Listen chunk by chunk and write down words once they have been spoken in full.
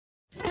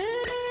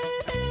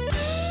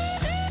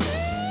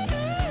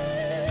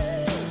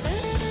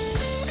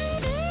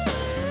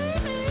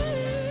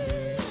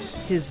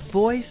His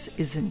voice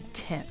is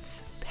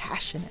intense,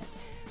 passionate,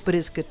 but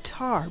his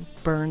guitar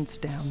burns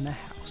down the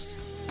house.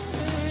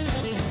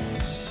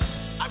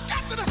 I've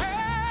got to the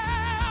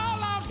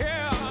hell out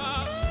here.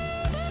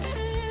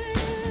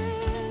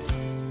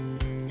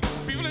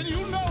 People that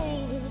you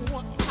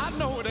know, I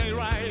know it ain't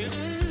right.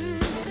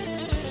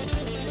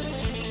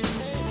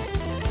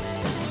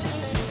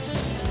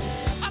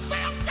 I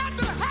say I've got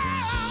to the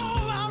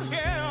hell out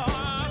here.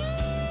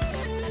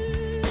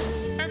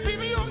 And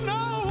people you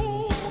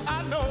know,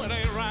 I know it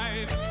ain't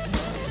right.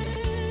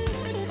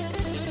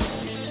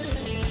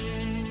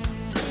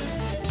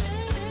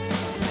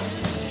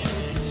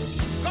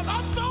 Cause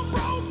I'm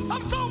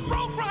so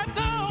broke right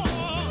now,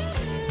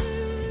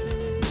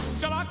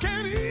 that I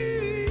can't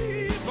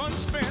even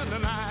spend the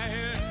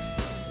night.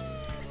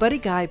 Buddy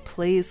Guy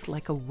plays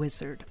like a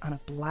wizard on a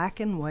black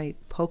and white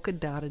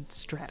polka-dotted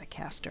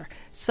Stratocaster.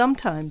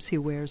 Sometimes he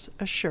wears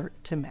a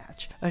shirt to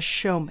match. A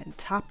showman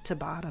top to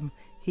bottom,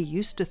 he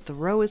used to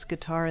throw his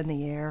guitar in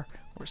the air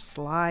or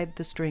slide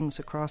the strings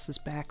across his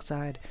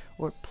backside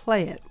or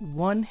play it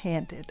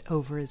one-handed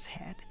over his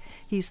head.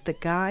 He's the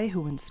guy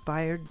who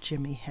inspired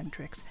Jimi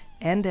Hendrix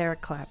and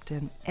Eric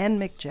Clapton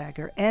and Mick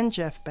Jagger and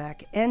Jeff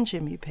Beck and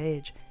Jimmy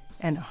Page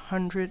and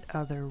 100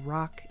 other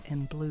rock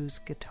and blues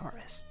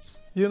guitarists.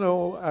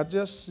 I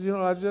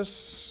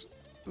just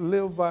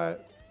live by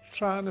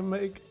trying to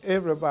make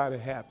everybody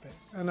happy,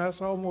 and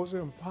that's almost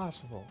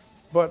impossible.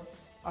 But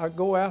I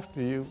go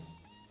after you.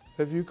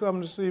 If you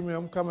come to see me,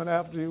 I'm coming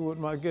after you with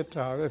my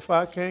guitar. If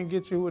I can't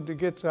get you with the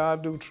guitar,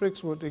 I do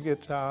tricks with the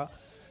guitar.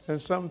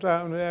 And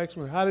sometimes they ask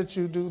me, how did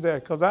you do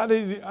that? Because I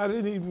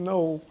didn't even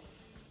know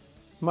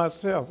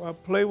myself. I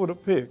play with a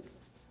pick,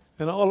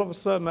 and all of a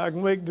sudden I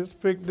can make this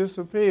pick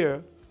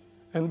disappear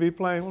and be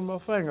playing with my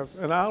fingers.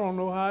 And I don't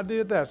know how I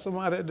did that.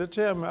 Somebody had to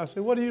tell me. I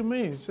said, what do you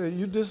mean? He said,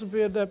 you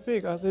disappeared that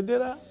pick. I said,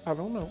 did I? I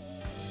don't know.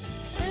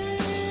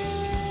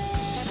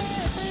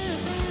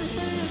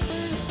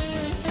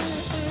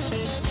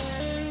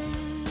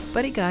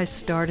 Buddy Guy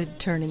started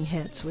turning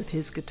heads with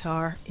his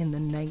guitar in the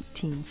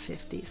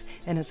 1950s,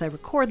 and as I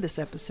record this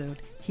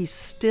episode, he's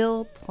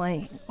still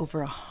playing over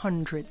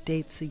 100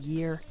 dates a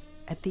year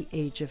at the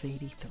age of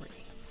 83.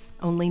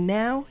 Only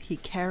now he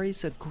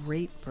carries a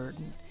great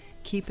burden,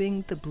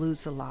 keeping the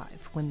blues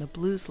alive when the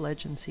blues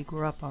legends he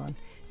grew up on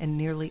and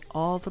nearly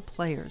all the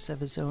players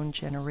of his own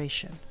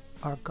generation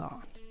are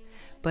gone.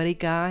 Buddy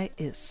Guy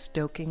is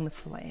stoking the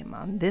flame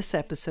on this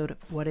episode of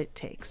What It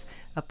Takes,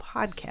 a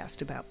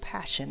podcast about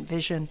passion,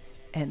 vision,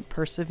 and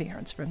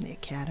perseverance from the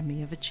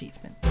Academy of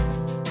Achievement.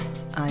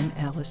 I'm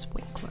Alice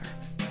Winkler.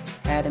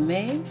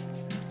 Adame,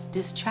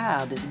 this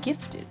child is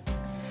gifted.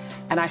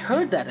 And I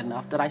heard that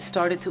enough that I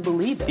started to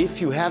believe it.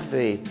 If you have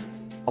the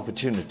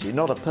opportunity,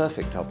 not a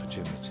perfect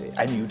opportunity,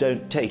 and you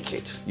don't take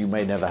it, you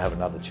may never have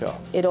another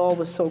chance. It all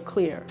was so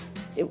clear.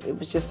 It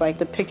was just like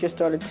the picture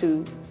started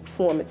to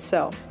form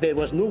itself. There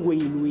was no way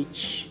in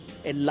which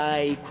a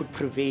lie could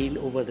prevail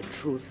over the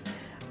truth,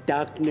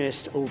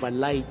 darkness over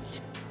light,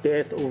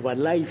 death over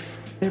life.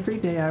 Every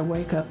day I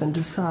wake up and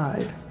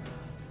decide,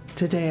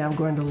 today I'm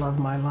going to love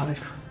my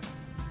life.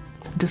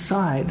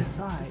 Decide.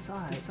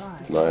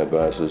 My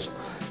advice is,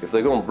 if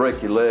they're going to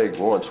break your leg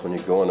once when you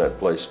go in that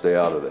place, stay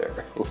out of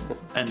there.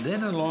 And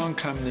then along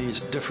come these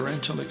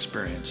differential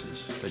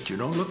experiences that you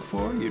don't look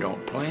for, you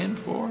don't plan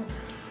for,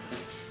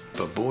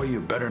 but boy, you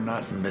better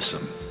not miss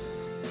them.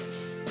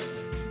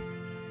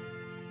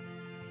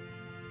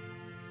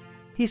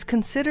 He's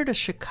considered a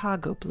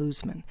Chicago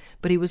bluesman,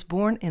 but he was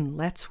born in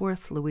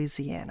Lettsworth,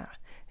 Louisiana.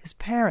 His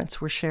parents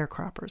were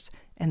sharecroppers,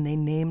 and they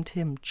named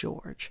him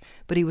George,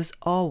 but he was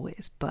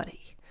always Buddy.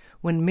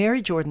 When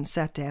Mary Jordan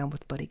sat down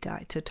with Buddy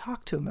Guy to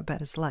talk to him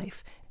about his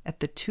life at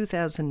the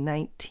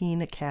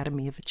 2019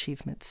 Academy of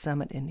Achievement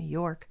Summit in New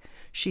York,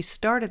 she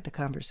started the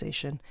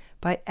conversation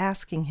by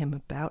asking him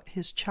about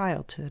his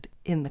childhood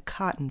in the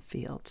cotton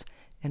fields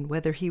and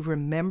whether he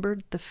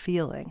remembered the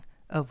feeling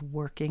of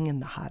working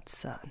in the hot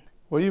sun.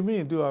 What do you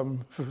mean, do I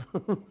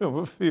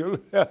remember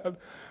feeling hot?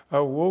 I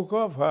woke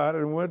up hot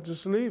and went to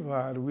sleep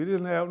hot. We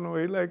didn't have no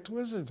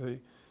electricity.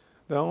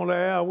 The only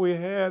air we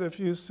had, if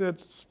you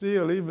sit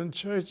still, even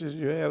churches,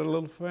 you had a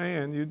little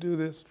fan. You do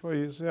this for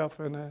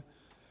yourself. And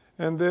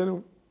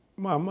then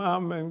my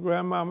mom and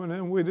grandmama and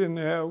them,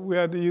 we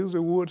had to use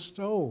a wood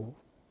stove.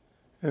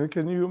 And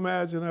can you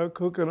imagine her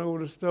cooking over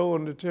the stove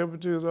and the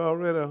temperature is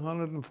already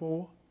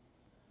 104?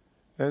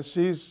 And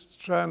she's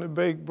trying to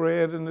bake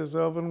bread in this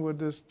oven with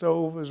this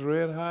stove is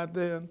red hot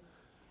then,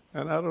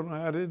 and I don't know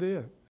how they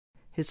did.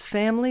 His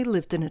family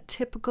lived in a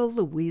typical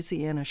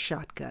Louisiana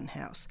shotgun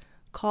house,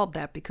 called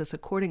that because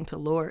according to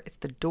lore, if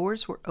the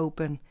doors were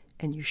open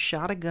and you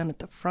shot a gun at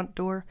the front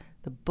door,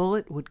 the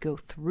bullet would go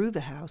through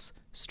the house,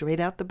 straight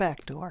out the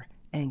back door,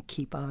 and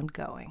keep on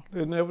going.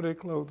 They never did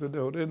close the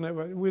door.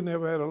 We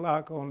never had a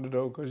lock on the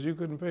door because you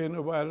couldn't pay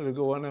nobody to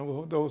go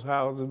in those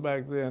houses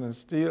back then and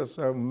steal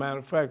something. Matter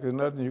of fact, there's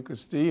nothing you could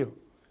steal.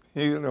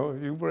 You know,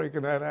 if you break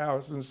in that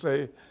house and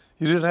say,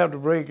 you didn't have to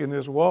break in,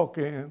 just walk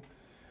in,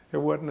 it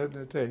wasn't nothing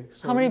to take.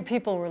 So how many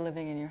people were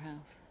living in your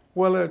house?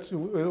 Well, it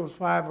was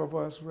 5 of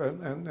us,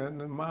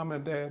 and Mom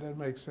and Dad, that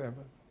makes 7.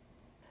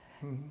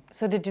 Mm-hmm.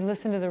 So did you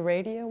listen to the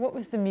radio? What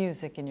was the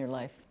music in your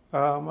life?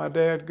 My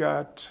dad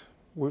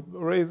we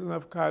raised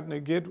enough cotton to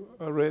get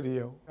a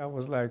radio. I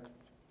was like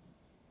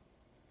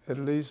at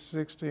least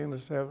 16 or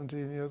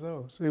 17 years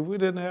old. See, we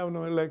didn't have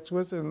no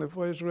electricity, and the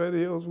first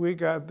radios we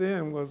got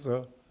then was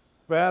a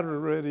battery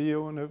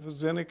radio, and if it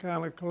was any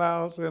kind of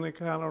clouds, any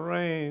kind of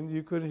rain,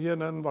 you couldn't hear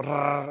nothing but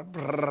brrr,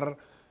 brrr,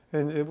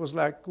 and it was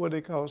like what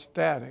they call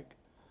static.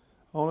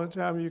 Only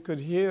time you could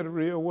hear it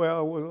real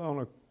well was on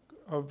a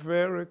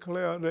very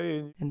clear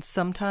day. And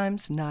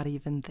sometimes not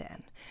even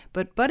then.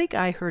 But Buddy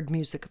Guy heard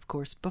music, of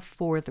course,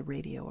 before the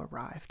radio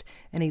arrived,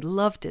 and he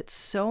loved it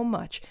so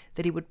much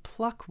that he would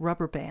pluck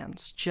rubber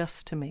bands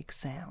just to make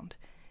sound.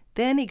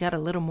 Then he got a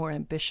little more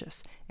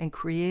ambitious and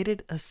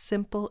created a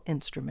simple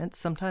instrument,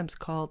 sometimes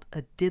called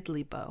a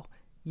diddley bow,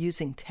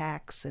 using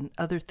tacks and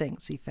other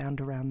things he found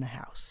around the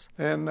house.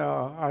 And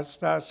I'd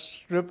start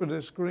stripping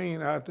the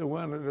screen out the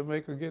window to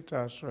make a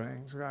guitar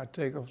string. So I'd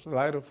take a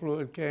lighter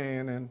fluid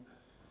can and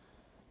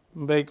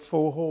make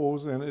 4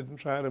 holes in it and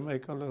try to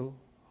make a little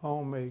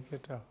homemade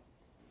guitar.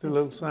 The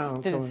little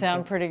sound. Did it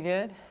sound pretty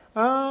good?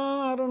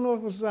 I don't know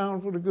if it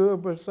sounded pretty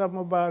good, but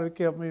something about it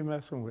kept me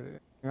messing with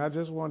it. I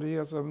just wanted to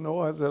hear some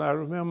noise, and I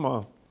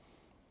remember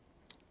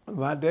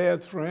my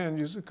dad's friend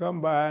used to come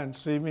by and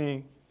see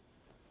me.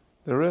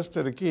 The rest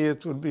of the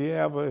kids would be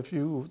able, if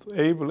you was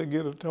able to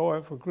get a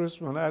toy for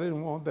Christmas. I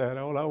didn't want that.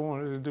 All I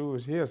wanted to do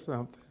was hear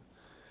something.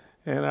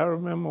 And I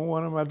remember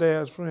one of my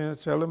dad's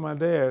friends telling my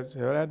dad,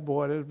 that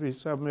boy, there'd be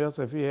something else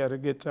if he had a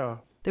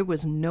guitar. There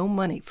was no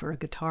money for a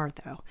guitar,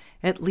 though,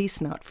 at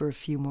least not for a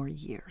few more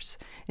years.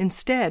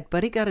 Instead,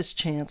 Buddy got his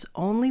chance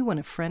only when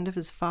a friend of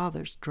his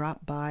father's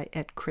dropped by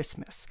at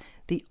Christmas,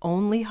 the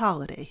only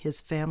holiday his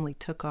family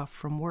took off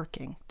from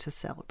working to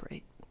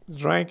celebrate.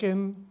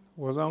 Drinking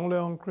was only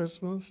on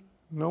Christmas.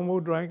 No more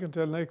drinking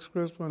until next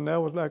Christmas. And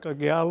that was like a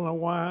gallon of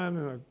wine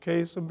and a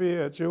case of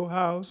beer at your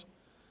house.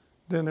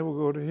 Then they would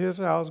go to his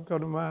house, go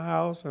to my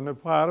house, and the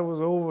party was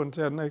over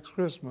until next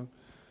Christmas.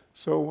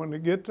 So when the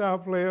guitar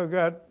player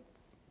got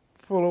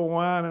full of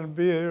wine and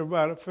beer,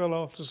 everybody fell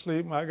off to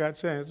sleep, and I got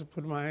a chance to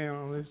put my hand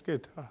on his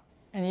guitar.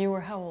 And you were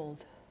how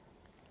old?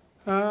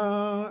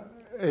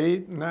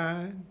 8,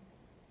 9.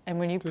 And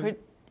when you put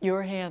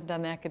your hand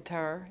on that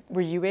guitar,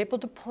 were you able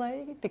to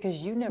play? Because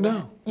you never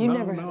had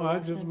a I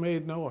just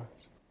made noise.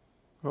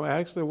 Well,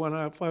 actually, when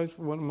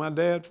my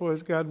dad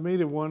first got me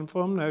the one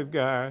from that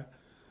guy,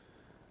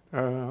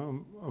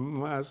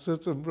 my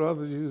sister and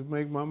brothers used to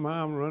make my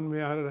mom run me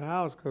out of the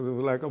house because it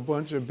was like a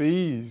bunch of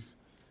bees.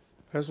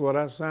 That's what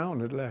I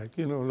sounded like,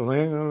 you know,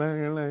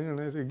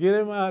 lang-a-lang-a-lang-a-lang. Get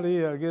him out of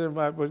here, get him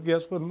out. But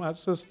guess what, my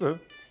sister,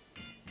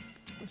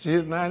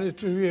 she's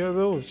 92 years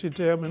old. She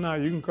tell me now,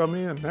 you can come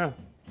in now.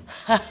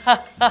 The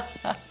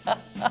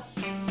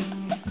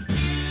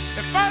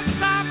first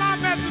time I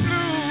met the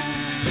blues,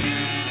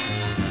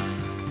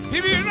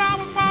 you know,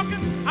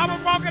 I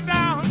was walking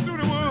down through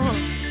the woods.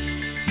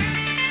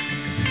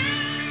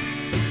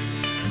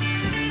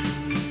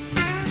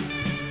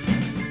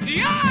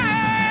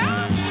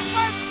 Yeah,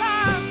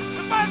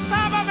 the first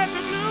time I met the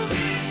blues,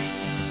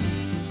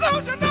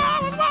 you know,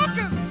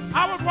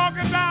 I was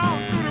walking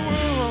down through the woods.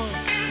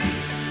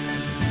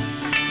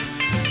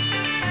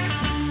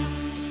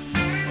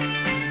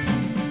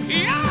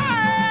 Yeah,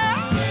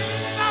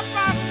 I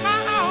found my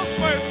house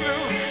was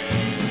blue.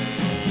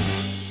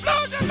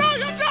 Blues, you know,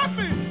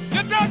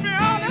 you done me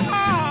all the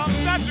harm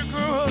that you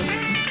could.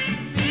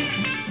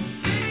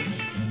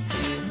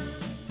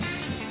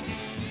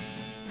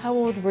 How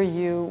old were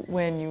you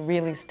when you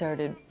really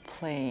started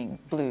playing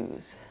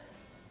blues?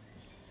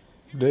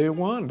 Day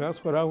one,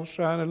 that's what I was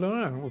trying to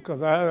learn,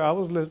 because I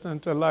was listening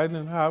to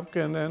Lightning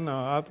Hopkins and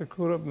Arthur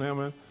Crudup and them,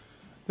 and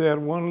they had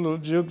one little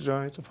juke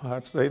joint,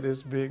 I'd say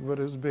this big, but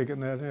it was bigger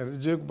than that. It had a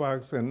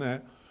jukebox in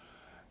there,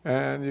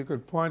 and you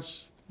could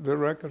punch the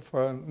record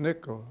for a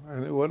nickel,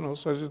 and there wasn't no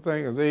such a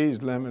thing as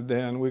age limit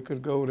then. We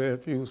could go there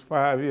if you was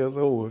 5 years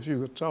old, if you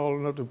were tall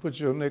enough to put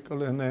your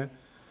nickel in there,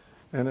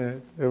 and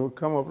it would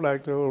come up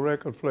like the old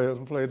record players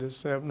and play the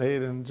 7,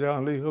 8, and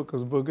John Lee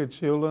Hooker's Boogie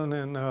Children,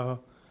 and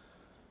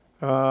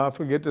I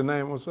forget the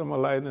name of some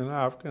of Lightning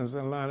Hopkins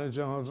and Lonnie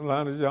Johnson.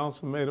 Lonnie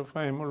Johnson made a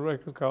famous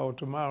record called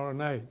Tomorrow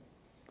Night.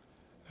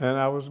 And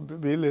I was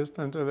be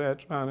listening to that,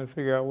 trying to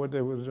figure out what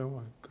they was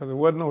doing. Because there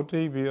wasn't no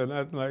TV or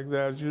nothing like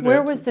that.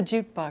 Where was the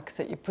jukebox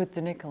that you put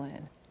the nickel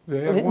in?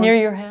 Was it one near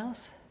your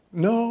house?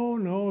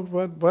 No,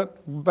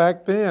 but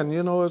back then,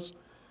 you know,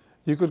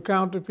 you could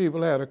count the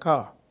people had a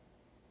car.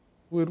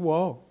 We'd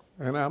walk.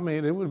 And I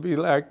mean, it would be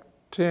like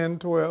 10,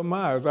 12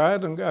 miles. I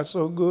hadn't got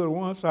so good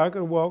once I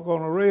could walk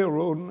on a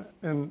railroad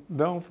and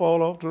don't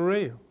fall off the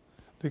rail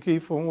to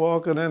keep from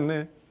walking in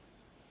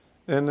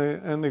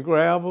the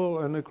gravel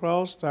and the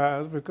cross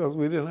ties because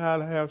we didn't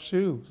have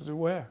shoes to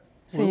wear.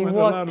 So you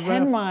walked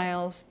 10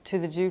 miles to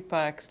the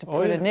jukebox to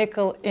put a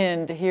nickel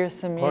in to hear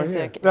some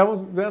music. Yeah.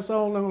 That's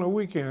only on the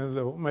weekends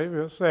though, maybe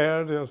a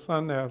Saturday or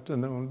Sunday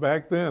afternoon.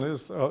 Back then, you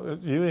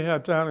didn't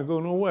have time to go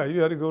nowhere.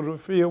 You had to go to the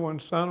field when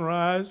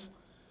sunrise,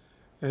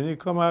 and you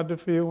come out the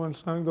field when the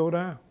sun go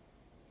down.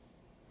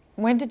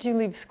 When did you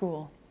leave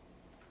school?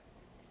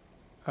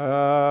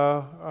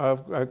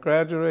 I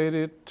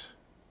graduated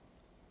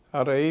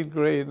out of 8th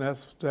grade, and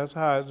that's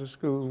how the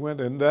schools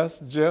went, and that's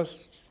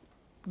just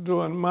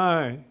during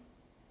my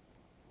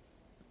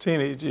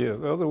teenage years.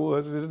 In other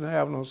words, they didn't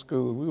have no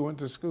school. We went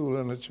to school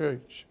in a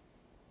church.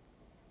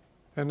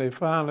 And they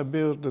finally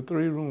built the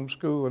 3-room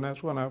school, and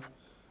that's when I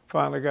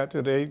finally got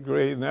to the 8th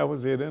grade, and that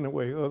was it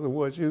anyway. In other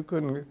words, you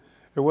couldn't,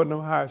 there wasn't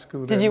no high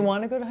school. Did you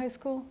want to go to high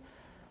school?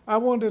 I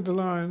wanted to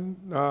learn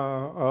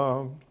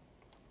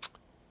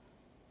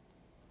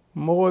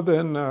more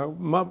than,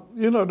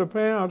 the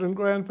parents and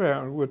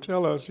grandparents would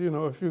tell us,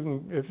 if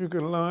you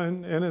can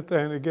learn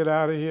anything to get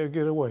out of here,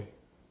 get away.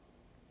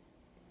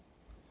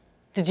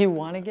 Did you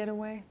want to get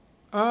away?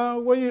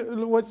 Well,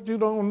 what you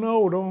don't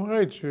know don't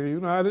hurt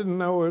you. I didn't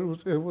know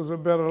it was a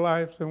better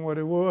life than what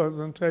it was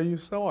until you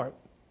saw it.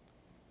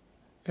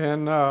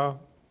 And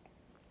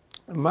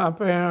my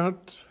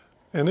parents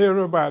and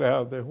everybody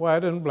out there,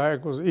 white and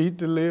black, was eat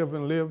to live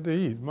and live to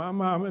eat. My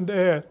mom and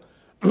dad,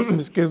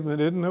 excuse me,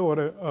 didn't know what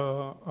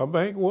a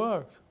bank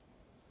was.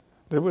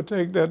 They would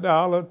take that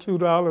 $1,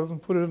 $2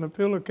 and put it in a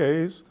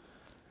pillowcase.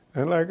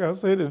 And like I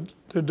said,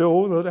 the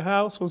door of the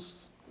house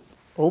was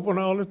open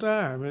all the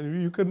time,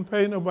 and you couldn't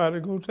pay nobody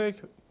to go take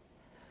it.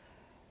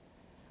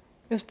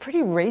 It was a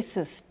pretty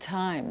racist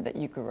time that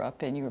you grew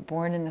up in. You were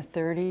born in the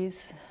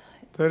 30s.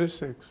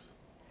 36.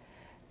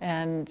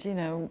 And,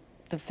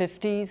 the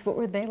 50s, what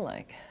were they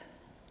like?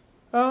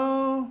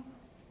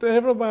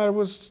 Everybody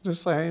was the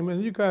same,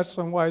 and you got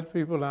some white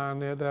people down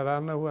there that I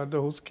know,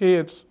 those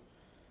kids'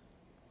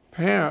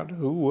 parent,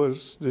 who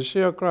was the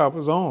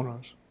sharecroppers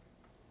owners,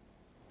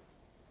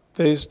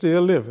 they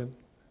still living.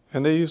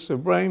 And they used to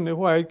bring the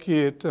white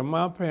kid to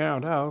my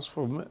parents' house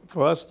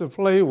for us to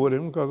play with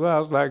him, because I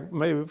was like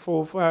maybe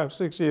 4, 5,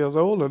 6 years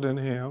older than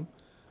him,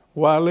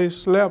 while they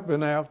slept in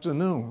the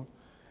afternoon.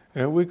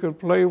 And we could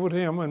play with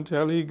him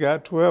until he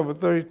got 12 or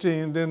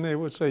 13, then they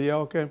would say,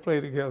 y'all can't play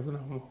together no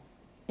more.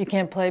 You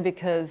can't play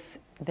because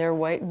they're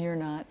white and you're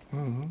not?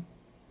 Mm-hmm.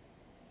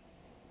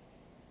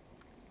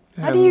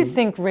 How do you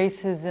think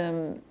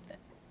racism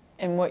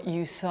and what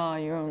you saw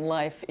in your own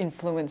life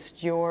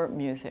influenced your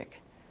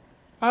music?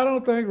 I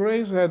don't think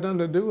race had nothing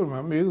to do with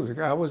my music.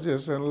 I was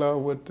just in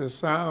love with the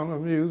sound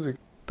of music.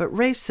 But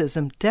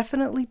racism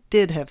definitely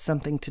did have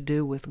something to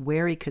do with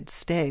where he could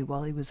stay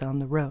while he was on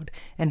the road,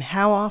 and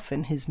how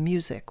often his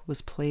music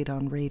was played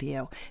on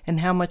radio,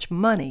 and how much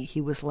money he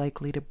was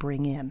likely to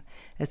bring in,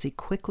 as he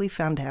quickly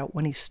found out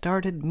when he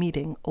started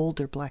meeting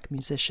older black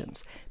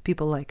musicians,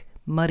 people like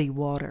Muddy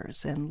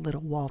Waters and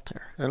Little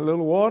Walter. And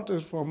Little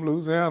Walter's from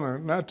Louisiana,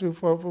 not too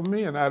far from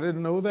me, and I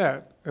didn't know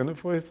that. And the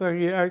first thing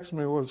he asked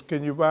me was,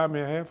 can you buy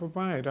me a half a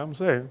pint? I'm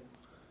saying,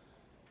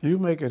 you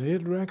making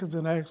hit records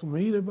and ask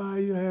me to buy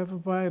you half a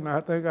pint? And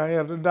I think I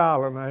had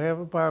 $1, and a half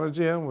a pint of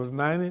gin was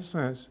 90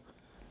 cents.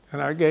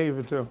 And I gave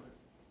it to him.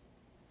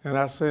 And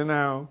I said,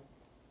 now,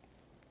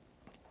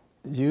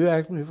 you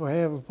asked me for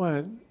half a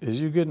pint. Is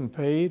you getting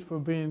paid for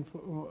being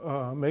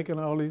making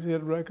all these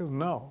hit records?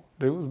 No,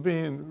 they was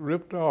being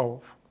ripped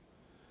off.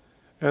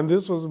 And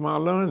this was my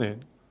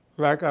learning.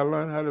 Like I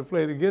learned how to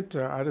play the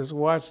guitar, I just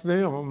watched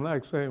them. I'm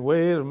like saying,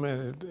 wait a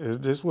minute, is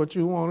this what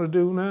you want to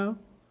do now?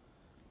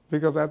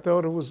 Because I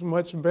thought it was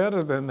much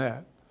better than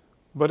that,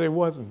 but it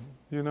wasn't.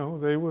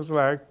 They was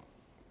like,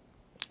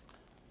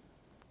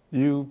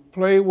 you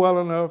play well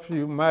enough,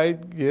 you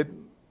might get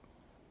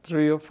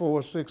 $3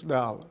 or $4,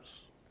 $6.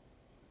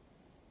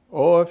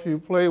 Or if you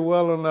play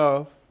well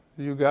enough,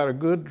 you got a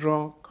good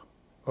drunk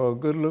or a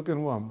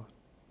good-looking woman.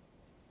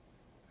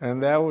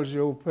 And that was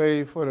your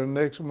pay for the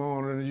next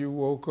morning you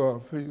woke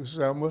up. You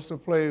said, I must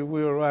have played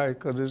real right,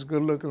 because this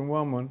good-looking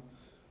woman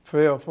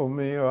fell for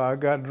me, or I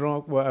got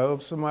drunk by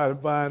somebody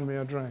buying me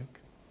a drink.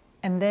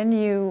 And then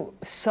you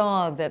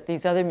saw that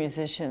these other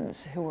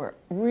musicians who were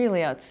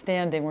really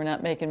outstanding were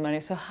not making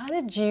money. So how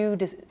did you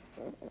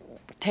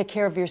take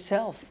care of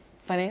yourself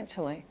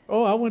financially?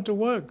 Oh, I went to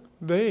work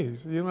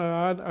days.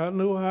 I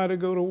knew how to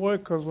go to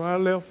work, because when I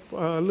left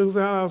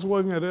Louisiana, I was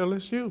working at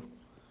LSU.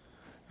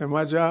 And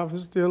my job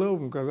is still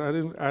open, because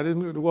I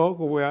didn't walk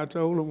away. I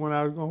told them when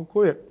I was going to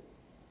quit.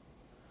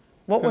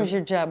 What was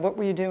your job? What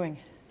were you doing?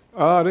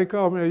 They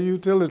called me a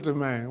utility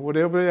man.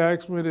 Whatever they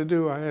asked me to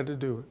do, I had to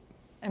do it.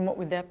 And what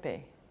would that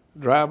be?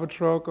 Drive a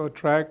truck or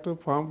tractor,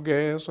 pump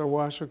gas, or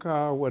wash a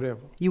car, or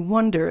whatever. You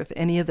wonder if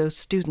any of those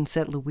students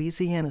at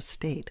Louisiana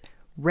State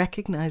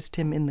recognized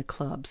him in the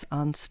clubs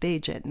on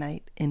stage at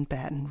night in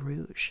Baton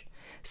Rouge.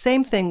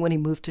 Same thing when he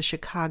moved to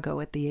Chicago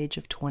at the age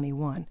of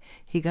 21.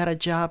 He got a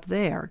job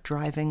there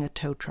driving a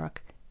tow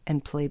truck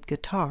and played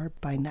guitar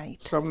by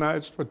night. Some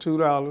nights for $2,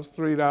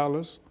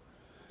 $3.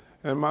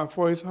 And my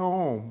first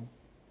home,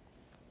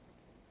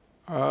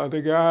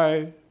 the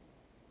guy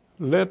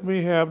let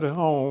me have the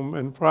home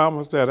and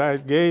promised that I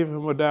gave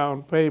him a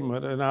down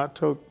payment, and I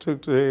took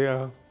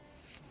the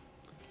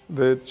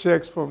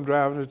checks from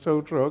driving the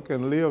tow truck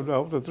and lived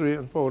off the $3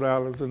 and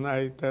 $4 a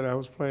night that I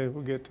was playing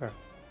for guitar.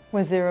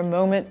 Was there a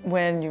moment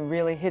when you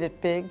really hit it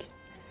big?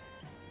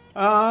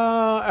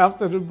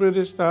 After the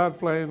British started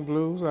playing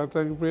blues, I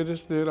think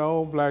British did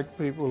all black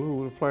people who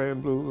were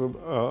playing blues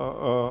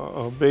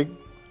a big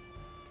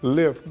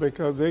lift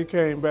because they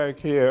came back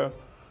here.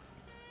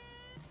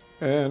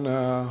 And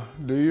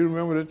do you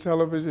remember the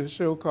television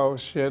show called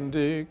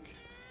Shindig?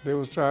 They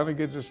was trying to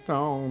get the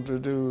Stones to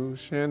do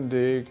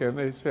Shindig, and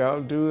they said,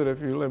 I'll do it if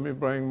you let me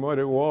bring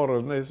Muddy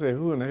Waters. And they said,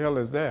 who in the hell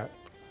is that?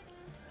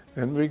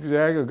 And Mick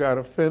Jagger got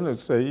offended,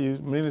 said, you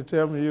mean to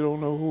tell me you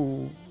don't know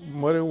who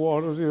Muddy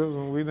Waters is?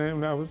 And we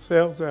named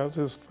ourselves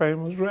after this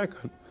famous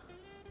record,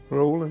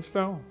 Rolling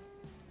Stone.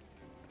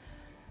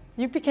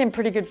 You became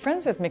pretty good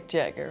friends with Mick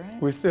Jagger,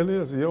 right? We still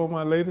is. He on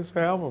my latest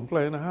album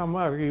playing the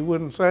harmonica. He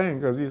wouldn't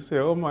sing because he said,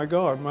 oh my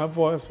God, my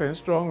voice ain't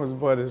strong as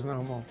Buddy's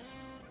no more.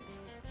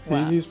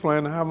 Wow. He's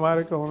playing the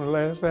harmonica on the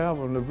last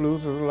album. The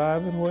blues is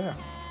alive and well.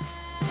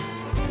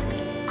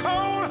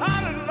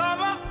 Cold-hearted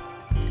lover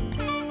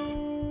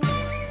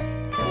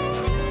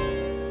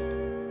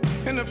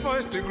in the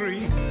first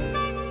degree.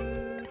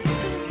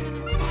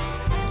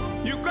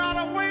 You got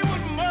away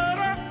with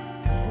murder,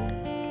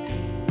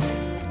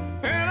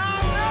 and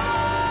I'll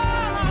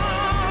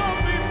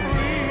never be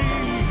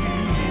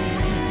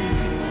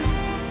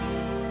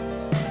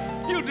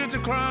free. You did the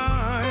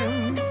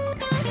crime,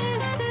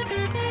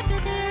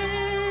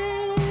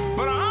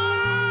 but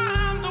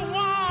I'm the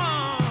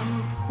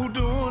one who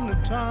doing the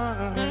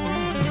time.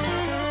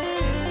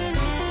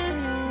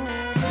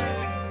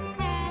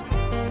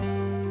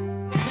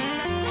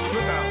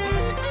 Look out.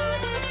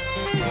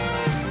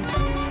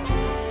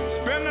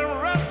 Spend the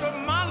rest of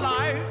my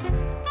life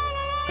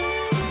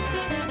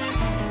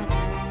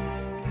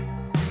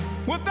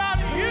without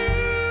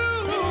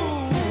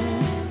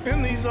you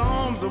in these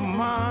arms of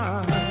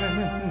mine.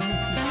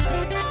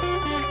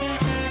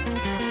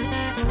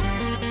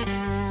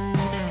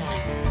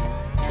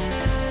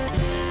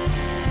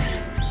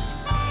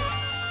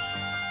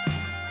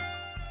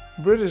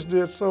 British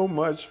did so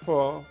much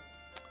for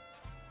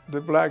the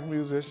black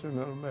musician in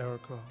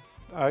America.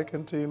 Ike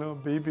and Tina,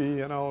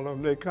 BB, and all of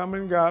them. They come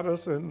and got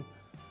us, and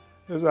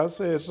as I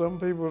said, some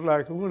people were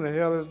like, who in the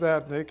hell is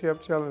that? And they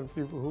kept telling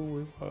people who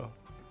we were.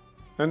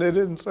 And they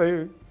didn't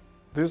say,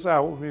 this is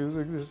our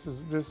music, this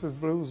is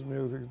blues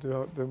music.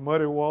 The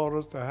Muddy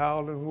Waters, the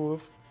Howlin'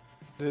 Wolf,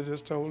 they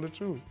just told the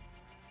truth.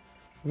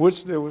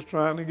 Which they was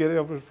trying to get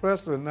Elvis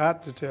Presley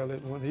not to tell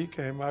it when he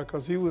came out,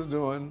 because he was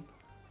doing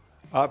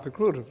Arthur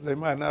Crudup. They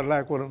might not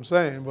like what I'm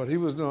saying, but he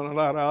was doing a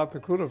lot of Arthur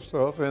Crudup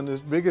stuff, and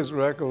his biggest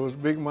record was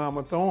Big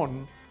Mama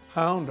Thornton,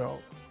 Hound Dog.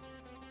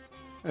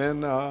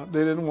 And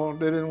they didn't want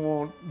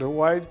the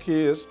white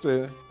kids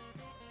to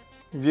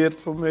get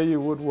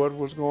familiar with what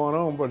was going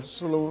on, but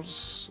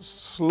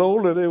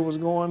slowly they was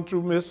going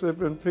through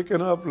Mississippi and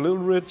picking up Little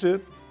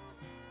Richard,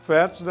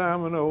 Fats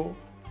Domino,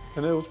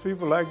 and there was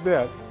people like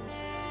that.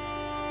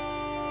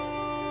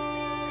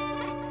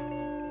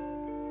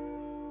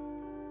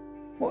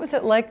 What was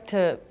it like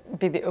to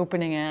be the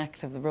opening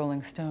act of the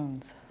Rolling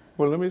Stones?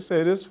 Well, let me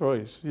say this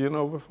first. You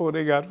know, before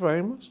they got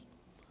famous,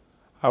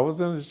 I was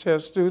in the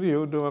Chess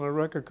studio doing a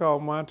record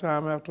called My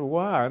Time After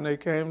Why, and they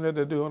came there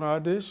to do an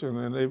audition,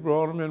 and they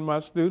brought them in my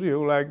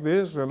studio like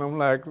this, and I'm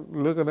like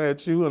looking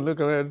at you and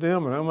looking at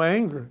them, and I'm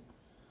angry.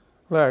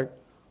 Like,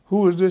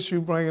 who is this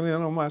you bringing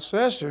in on my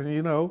session,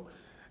 you know?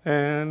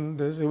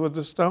 And it was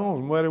the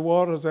Stones, Muddy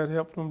Waters, that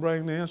helped them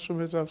bring the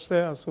instruments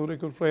upstairs so they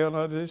could play an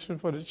audition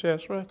for the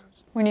Chess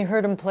records. When you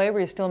heard them play, were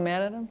you still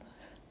mad at them?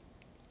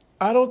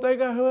 I don't think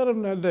I heard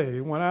them that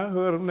day. When I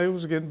heard them, they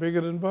was getting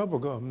bigger than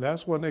bubblegum.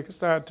 That's when they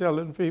started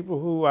telling people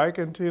who Ike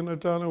and Tina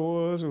Turner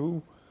was,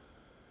 who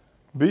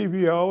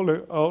BB,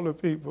 all the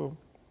people.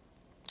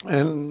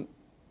 And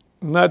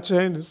not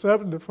changing the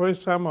subject, the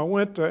first time I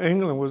went to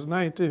England was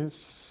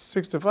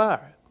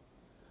 1965.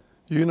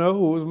 You know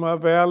who was my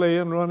valet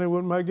and running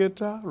with my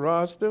guitar?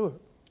 Rod Stewart.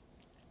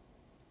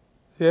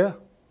 Yeah.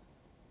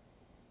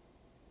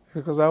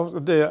 Because I was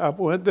there, I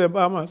went there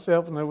by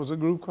myself, and there was a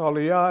group called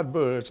the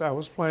Yardbirds. I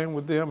was playing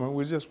with them, and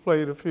we just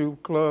played a few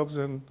clubs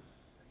in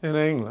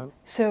England.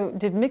 So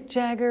did Mick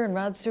Jagger and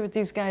Rod Stewart,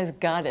 these guys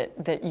got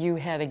it that you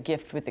had a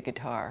gift with the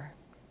guitar?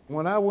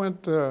 When I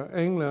went to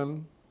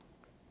England,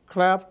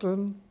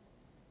 Clapton,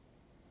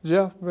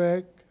 Jeff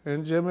Beck,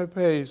 and Jimmy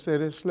Page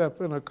said they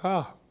slept in a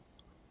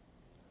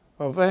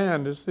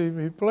van to see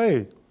me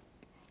play.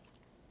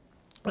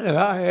 And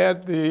I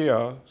had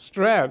the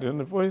Strat, and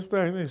the first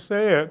thing they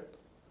said,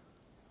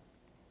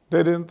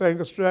 they didn't think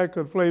a Strat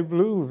could play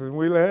blues, and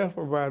we laugh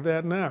about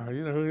that now.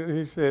 You know,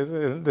 he says,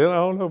 then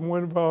all of them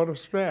went and bought a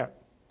Strat,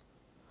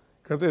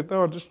 because they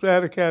thought the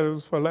Stratocaster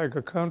was for like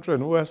a country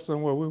and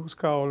western, where we was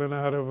calling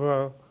out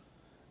of,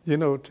 you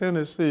know,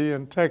 Tennessee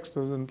and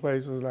Texas and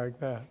places like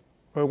that.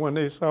 But when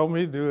they saw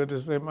me do it, they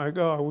said, my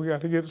God, we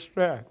got to get a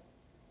Strat.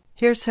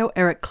 Here's how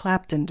Eric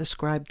Clapton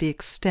described the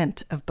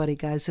extent of Buddy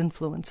Guy's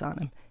influence on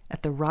him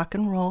at the Rock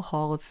and Roll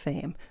Hall of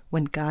Fame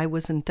when Guy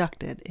was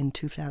inducted in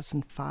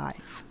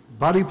 2005.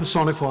 Buddy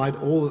personified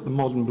all that the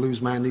modern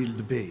blues man needed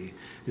to be.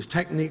 His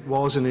technique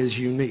was and is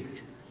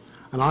unique.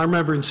 And I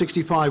remember in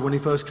 '65 when he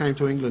first came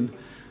to England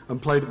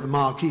and played at the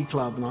Marquee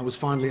Club, and I was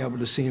finally able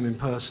to see him in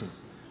person.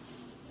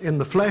 In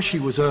the flesh, he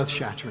was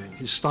earth-shattering.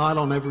 His style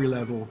on every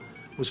level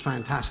was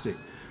fantastic,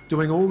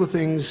 doing all the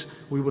things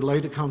we would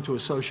later come to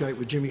associate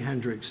with Jimi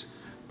Hendrix,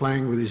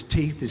 playing with his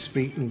teeth, his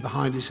feet, and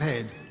behind his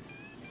head.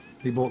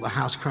 He brought the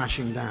house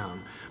crashing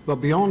down. But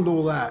beyond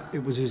all that,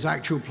 it was his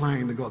actual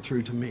playing that got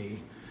through to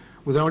me.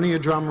 With only a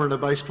drummer and a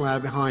bass player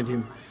behind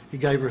him, he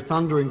gave a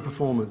thundering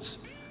performance,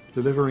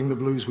 delivering the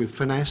blues with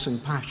finesse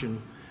and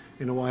passion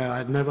in a way I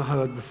had never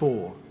heard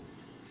before.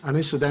 And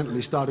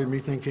incidentally started me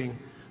thinking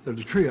that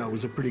a trio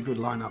was a pretty good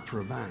lineup for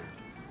a band.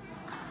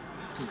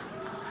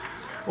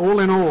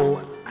 All in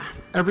all,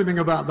 everything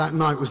about that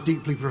night was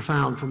deeply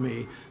profound for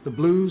me. The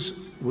blues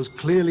was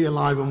clearly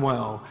alive and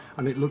well,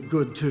 and it looked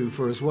good too,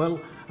 for as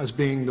well as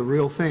being the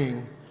real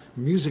thing,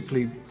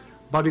 musically,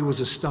 Buddy was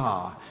a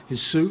star.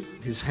 His suit,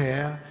 his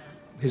hair,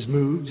 his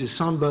moves, his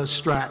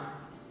sunburst strat,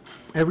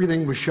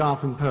 everything was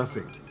sharp and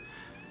perfect.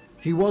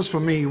 He was for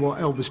me what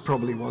Elvis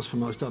probably was for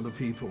most other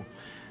people.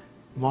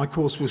 My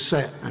course was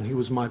set, and he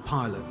was my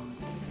pilot.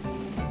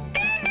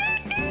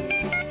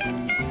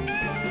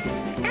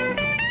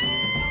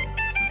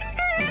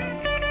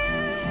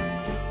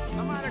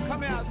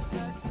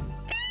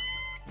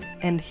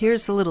 And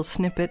here's a little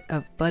snippet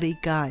of Buddy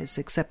Guy's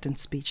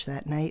acceptance speech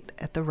that night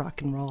at the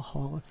Rock and Roll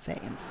Hall of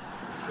Fame.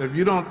 If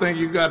you don't think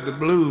you got the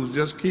blues,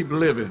 just keep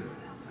living.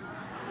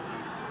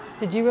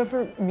 Did you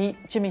ever meet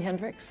Jimi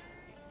Hendrix?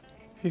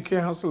 He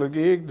canceled a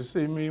gig to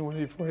see me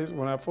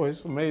when I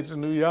first made it to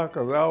New York,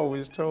 because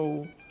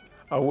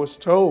I was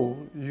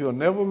told, you'll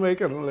never make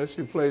it unless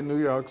you play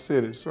New York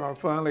City. So I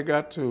finally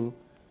got to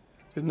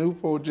the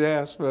Newport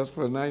Jazz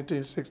Festival in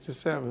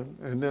 1967,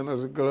 and then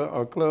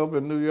a club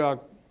in New York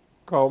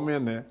called me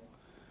in there.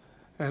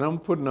 And I'm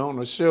putting on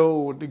a show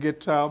with the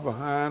guitar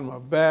behind my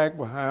back,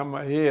 behind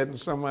my head, and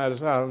somebody's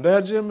hollering,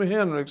 "That's Jimi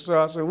Hendrix." So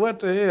I said, "What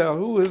the hell,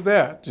 who is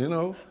that?" You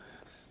know?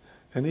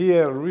 And he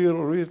had a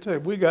real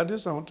tape. We got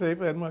this on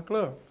tape at my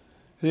club.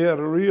 He had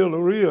a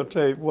real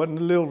tape. Wasn't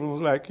the little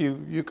ones like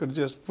you could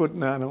just put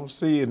down on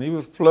C, and he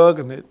was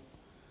plugging it.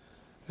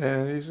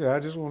 And he said, "I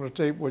just want to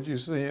tape what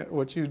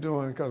you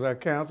doing, because I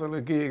canceled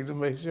a gig to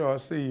make sure I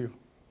see you."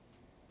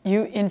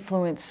 You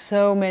influenced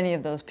so many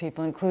of those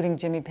people, including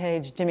Jimmy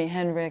Page, Jimi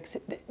Hendrix.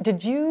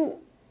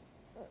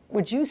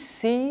 Would you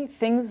see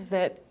things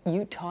that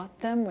you taught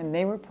them when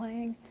they were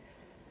playing?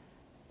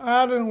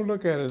 I don't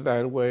look at it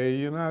that way.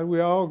 You know, we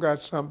all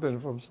got something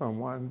from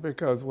someone,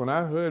 because when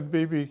I heard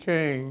B.B.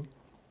 King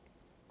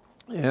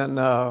and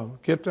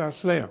Guitar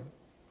Slim,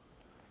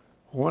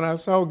 when I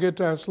saw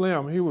Guitar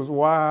Slim, he was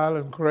wild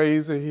and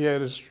crazy. He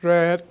had a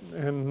Strat,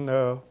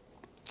 and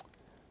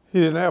he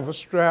didn't have a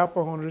strap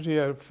on it. He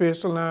had a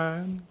fish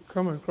line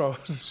coming across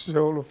his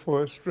shoulder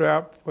for a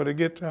strap for the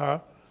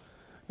guitar.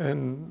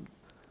 And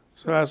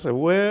so I said,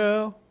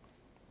 well,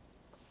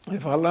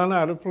 if I learn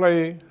how to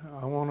play,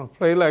 I want to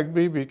play like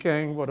B.B.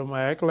 King, but I'm going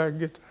to act like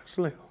Guitar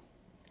Slim.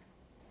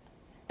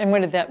 And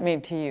what did that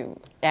mean to you,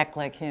 act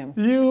like him?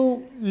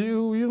 You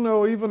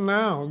know, even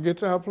now,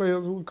 guitar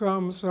players will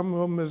come, some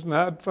of them is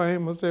not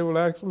famous, they will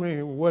ask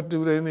me, what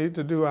do they need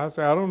to do? I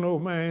say, I don't know,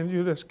 man,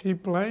 you just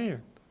keep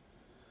playing.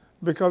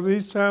 Because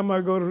each time I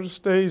go to the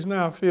stage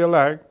now, I feel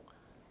like,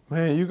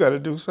 man, you got to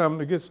do something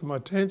to get some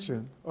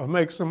attention or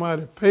make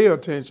somebody pay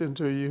attention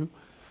to you.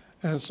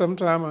 And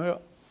sometimes,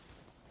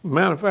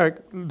 matter of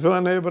fact,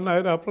 during every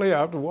night I play, I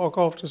have to walk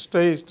off the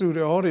stage to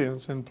the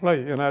audience and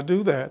play, and I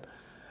do that.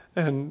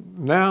 And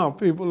now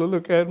people will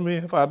look at me,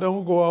 if I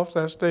don't go off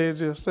that stage,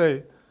 they'll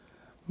say,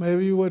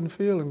 maybe you wasn't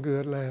feeling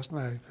good last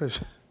night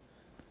because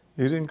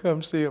you didn't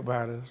come see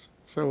about us.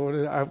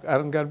 So I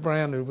done got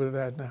branded with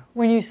that now.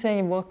 When you say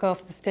you walk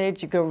off the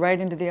stage, you go right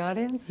into the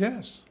audience?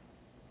 Yes.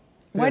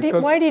 Why do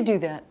you do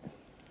that?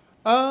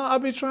 I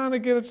be trying to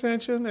get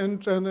attention,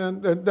 and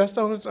that's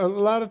the only, a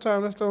lot of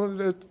times that's the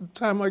only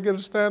time I get a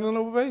standing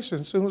ovation.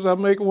 As soon as I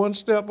make one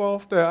step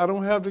off there, I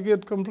don't have to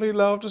get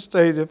completely off the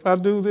stage. If I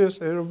do this,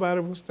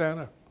 everybody will stand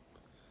up.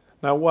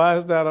 Now, why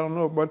is that? I don't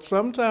know. But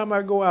sometime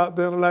I go out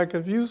there, like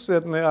if you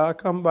sitting there, I'll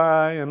come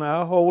by and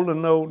I'll hold a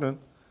note and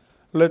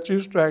let you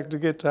strike the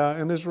guitar,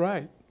 and it's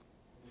right.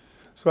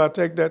 So I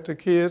take that to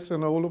kids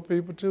and older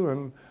people too.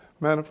 And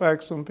matter of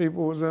fact, some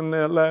people was in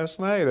there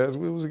last night as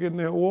we was getting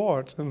the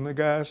awards, and the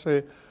guy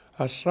said,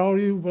 I saw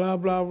you, blah,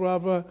 blah, blah,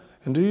 blah,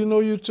 and do you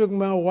know you took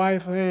my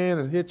wife's hand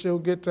and hit your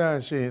guitar,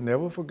 and she ain't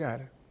never forgot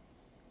it.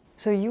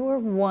 So you are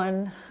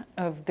one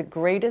of the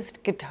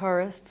greatest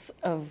guitarists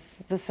of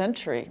the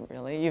century,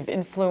 really. You've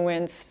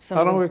influenced some...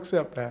 I don't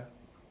accept that.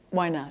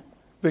 Why not?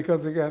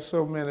 Because they got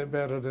so many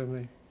better than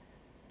me.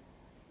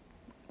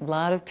 A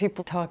lot of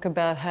people talk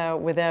about how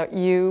without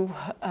you,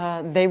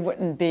 they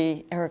wouldn't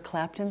be. Eric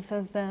Clapton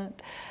says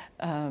that.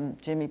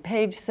 Jimmy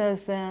Page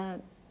says that.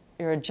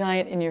 You're a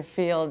giant in your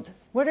field.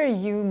 What are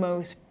you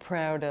most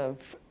proud of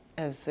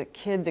as the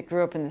kid that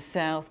grew up in the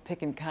South,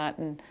 picking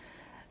cotton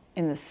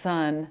in the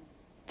sun,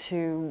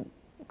 to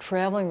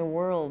traveling the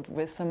world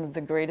with some of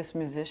the greatest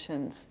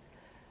musicians?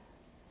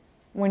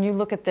 When you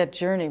look at that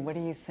journey, what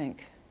do you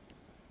think?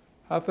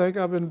 I think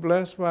I've been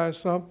blessed by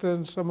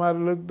something. Somebody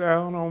looked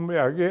down on me,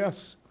 I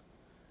guess,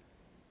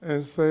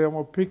 and say, I'm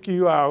gonna pick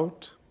you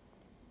out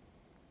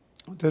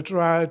to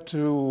try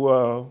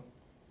to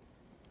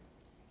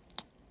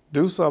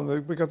do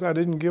something because I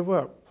didn't give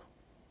up.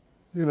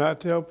 You know, I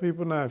tell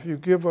people now, if you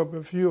give up,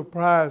 if you're a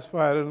prize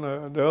fighter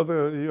and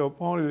your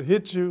opponent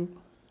hits you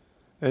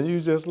and you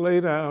just lay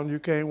down, you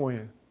can't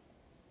win.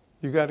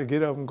 You got to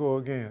get up and go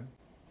again.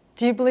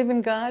 Do you believe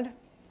in God?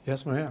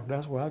 Yes, ma'am.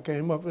 That's why I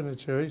came up in the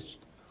church.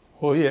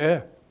 Oh,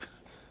 yeah.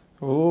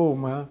 Oh,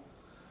 my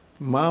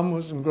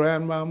mamas and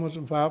grandmamas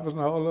and papas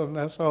and all of them,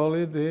 that's all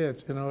they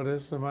did. You know,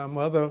 my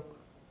mother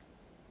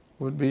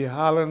would be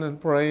hollering and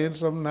praying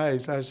some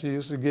nights. I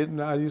used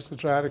to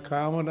try to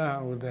calm her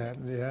down with that,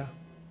 yeah.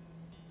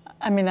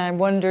 I mean, I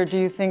wonder, do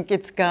you think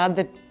it's God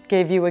that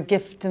gave you a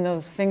gift in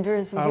those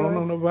fingers of yours? I don't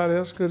know nobody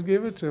else could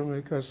give it to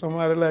me, because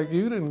somebody like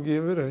you didn't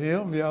give it, or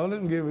him, y'all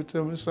didn't give it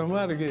to me,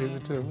 somebody gave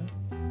it to me.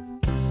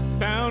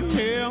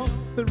 Downhill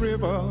the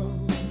river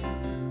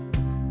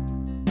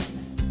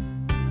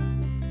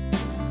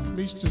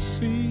meets the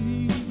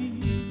sea.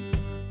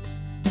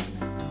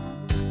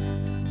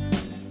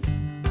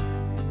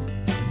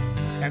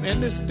 And in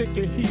this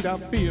sticky heat I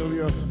feel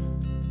you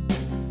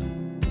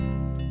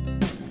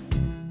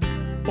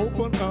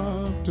open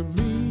up to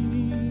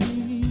me.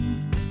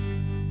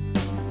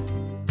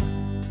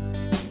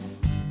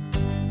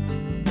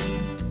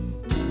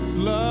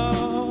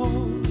 Love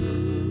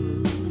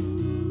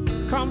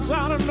comes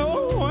out of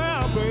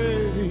nowhere,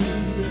 baby,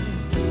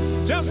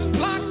 just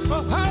like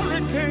a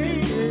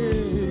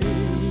hurricane,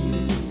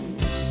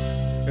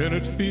 and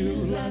it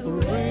feels like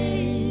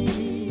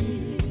rain,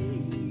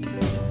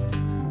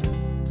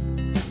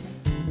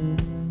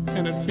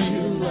 and it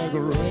feels like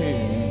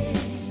rain.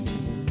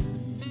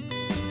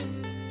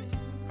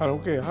 I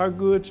don't care how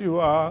good you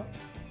are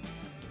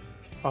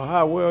or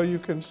how well you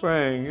can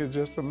sing. It's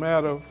just a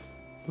matter of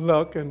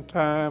luck and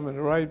time and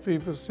the right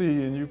people see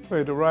you and you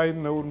play the right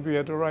note and be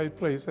at the right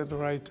place at the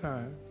right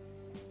time.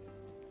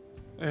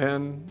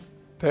 And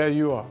there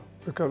you are.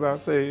 Because I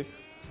say,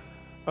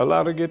 a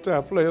lot of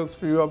guitar players,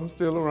 few of them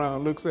still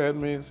around, looks at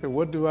me and say,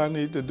 what do I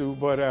need to do,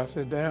 buddy? I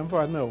said, damn if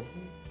I know.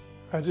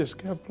 I just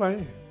kept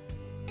playing.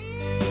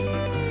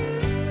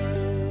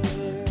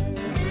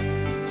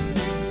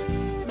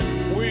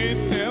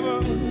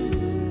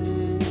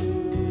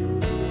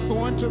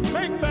 To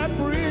make that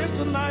bridge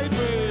tonight,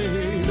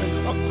 babe,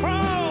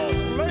 across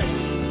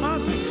Lake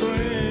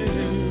Pontchartrain,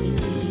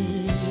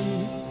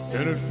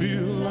 and it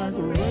feels like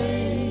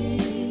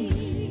rain,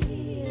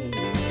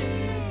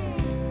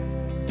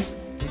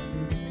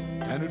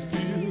 and it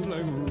feels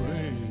like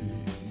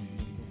rain.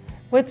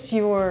 What's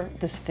your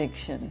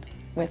distinction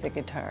with the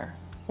guitar?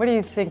 What do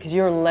you think is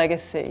your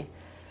legacy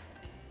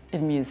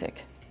in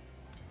music?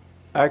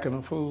 Acting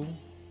a fool.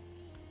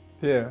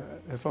 Yeah,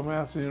 if I'm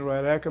asking you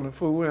right, acting a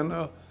fool.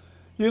 And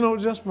you know,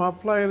 just my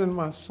playing and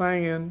my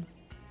singing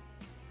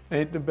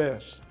ain't the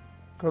best,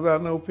 because I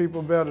know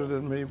people better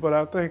than me, but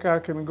I think I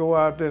can go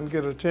out there and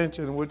get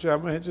attention, which I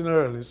mentioned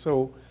earlier.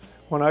 So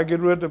when I get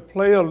ready to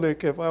play a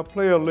lick, if I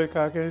play a lick,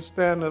 I can't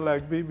stand it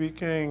like B.B.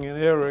 King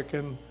and Eric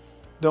and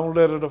don't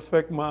let it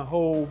affect my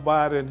whole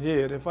body and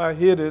head. If I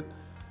hit it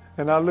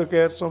and I look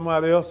at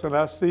somebody else and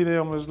I see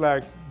them as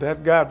like,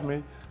 that got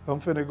me, I'm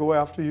finna go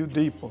after you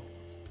deeper.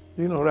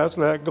 You know, that's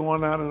like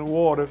going out in the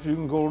water. If you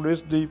can go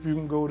this deep, you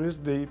can go this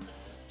deep.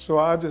 So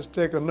I just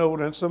take a note,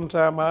 and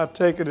sometimes I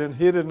take it and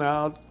hit it, and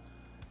I'll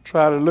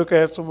try to look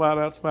at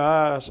somebody out my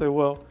eye. I say,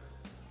 well,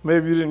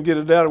 maybe you didn't get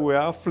it that way.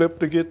 I'll flip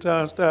the guitar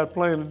and start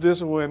playing it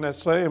this way, and that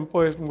same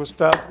person will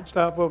stop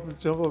up and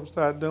jump up and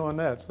start doing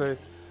that. Say,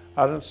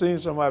 I done seen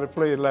somebody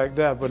play it like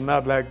that, but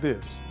not like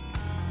this.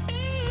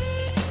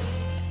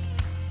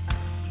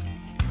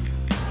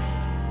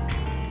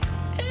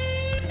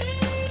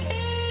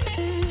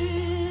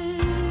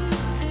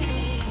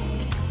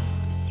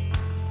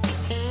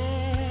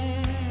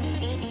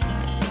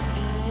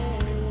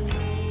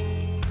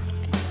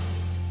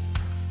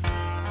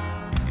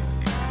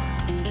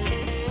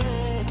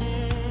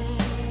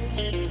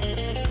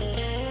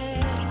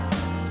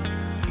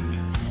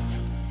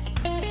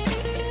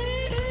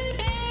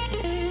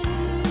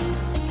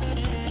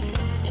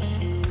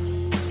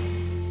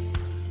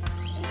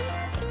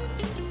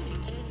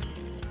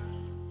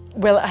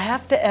 Well, I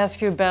have to ask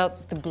you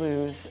about the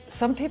blues.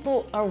 Some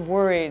people are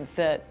worried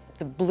that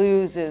the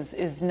blues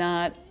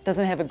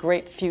doesn't have a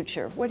great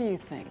future. What do you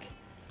think?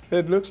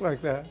 It looks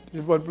like that,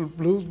 but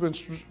blues been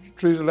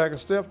treated like a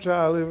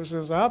stepchild ever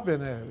since I've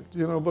been at it.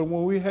 You know, but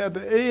when we had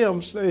the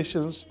AM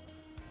stations,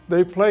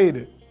 they played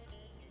it.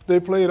 They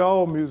played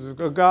all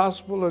music, a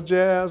gospel, a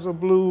jazz, a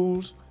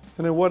blues,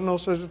 and there wasn't no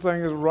such a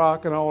thing as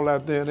rock and all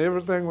that then.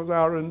 Everything was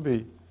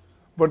R&B.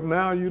 But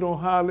now you don't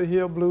hardly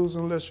hear blues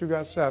unless you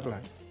got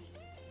satellite.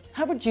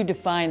 How would you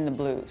define the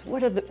blues?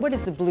 What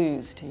is the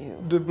blues to you?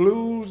 The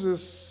blues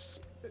is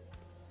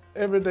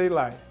everyday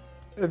life.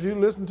 If you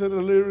listen to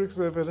the lyrics,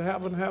 if it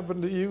haven't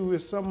happened to you,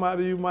 it's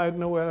somebody you might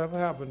know what have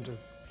happened to.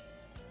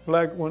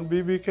 Like when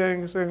B.B.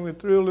 King sang "The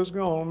Thrill Is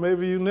Gone,"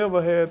 maybe you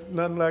never had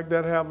nothing like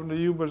that happen to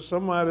you, but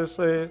somebody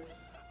said,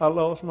 I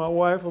lost my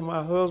wife or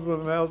my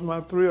husband and that was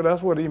my thrill.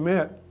 That's what he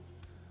meant.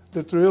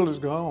 The thrill is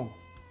gone.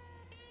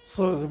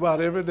 So it's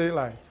about everyday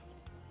life.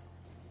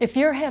 If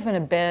you're having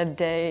a bad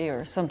day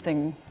or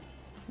something,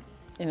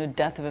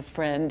 death of a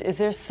friend, is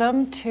there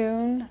some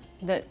tune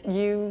that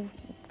you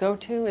go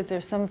to? Is there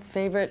some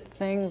favorite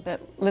thing that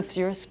lifts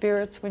your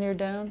spirits when you're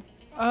down?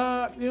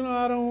 At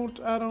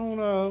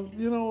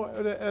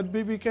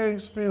B.B.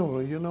 King's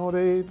funeral,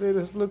 they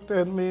just looked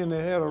at me and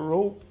they had a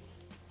rope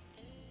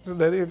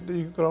that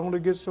you could only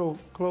get so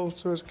close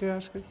to his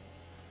casket.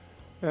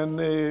 And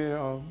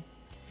the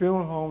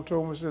funeral home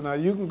told me, said, now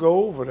you can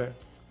go over there.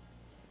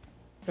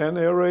 And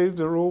they raised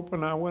the rope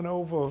and I went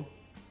over.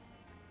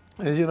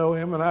 And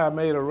him and I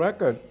made a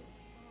record,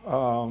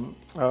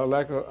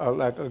 like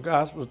a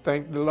gospel,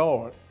 thank the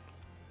Lord.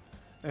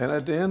 And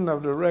at the end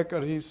of the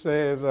record, he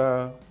says,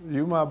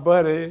 you my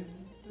buddy,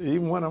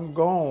 even when I'm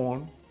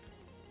gone,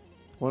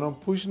 when I'm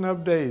pushing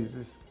up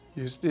daisies,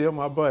 you still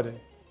my buddy.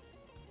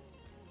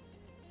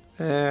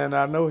 And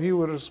I know he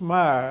would have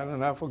smiled,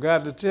 and I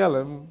forgot to tell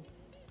him,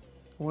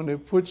 when they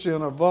put you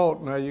in a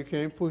vault, now you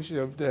can't push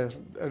you up there.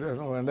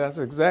 And that's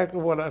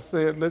exactly what I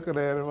said looking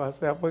at him. I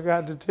said, I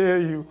forgot to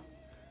tell you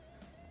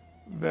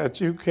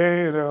that you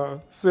can't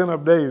send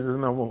up daisies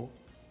no more,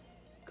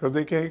 because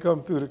they can't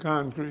come through the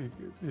concrete,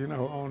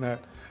 on that.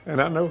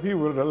 And I know he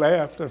would have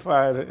laughed if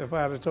I'd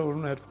have told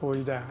him that before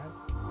he died.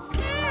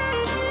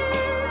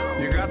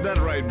 You got that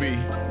right, B.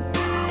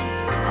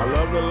 I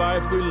love the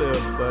life we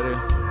live, buddy.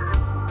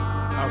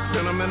 I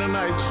spend a many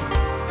nights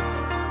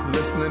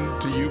listening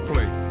to you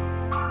play.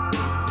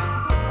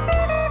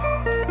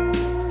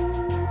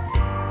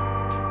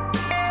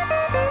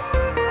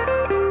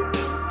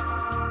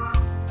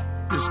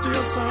 You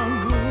still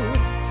sound good.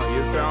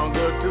 You sound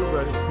good too,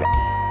 buddy.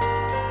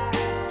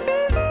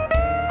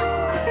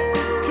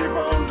 Keep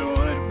on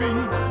doing it, B.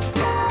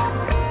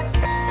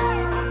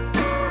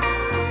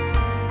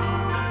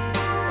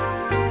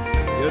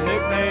 Your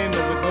nickname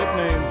is a good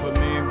name for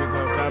me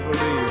because I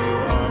believe you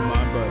are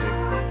my buddy.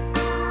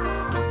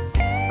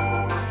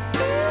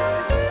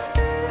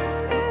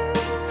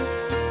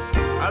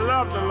 I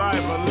love the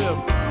life I live.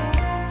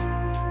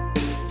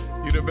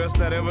 You the best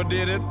that ever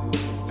did it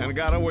and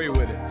got away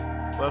with it.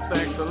 Well,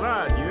 thanks a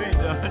lot. You ain't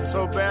done it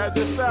so bad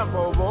yourself,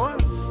 old boy.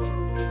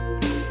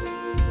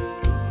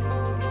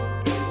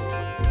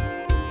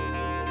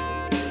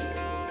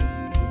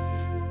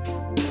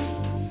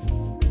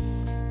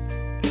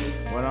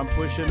 When I'm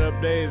pushing up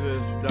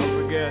daisies, don't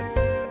forget,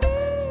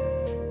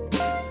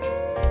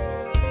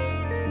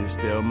 you're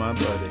still my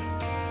buddy.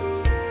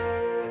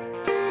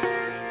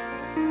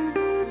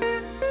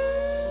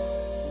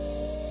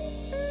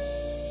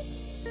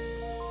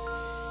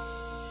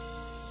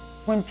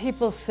 When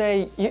people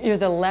say you're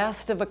the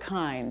last of a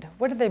kind,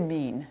 what do they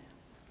mean?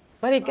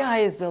 Buddy Guy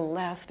is the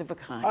last of a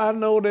kind. I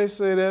know they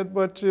say that,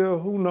 but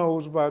who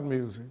knows about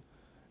music?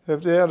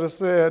 If they had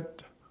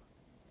said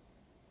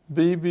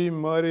B.B.,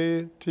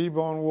 Muddy,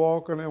 T-Bone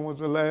Walker, and was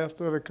the last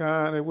of the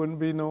kind, it wouldn't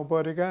be no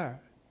Buddy Guy.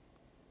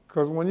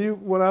 Because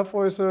when I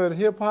first heard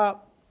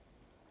hip-hop,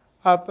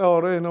 I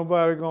thought ain't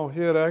nobody gonna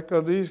hear that,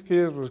 because these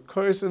kids was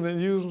cursing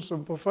and using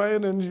some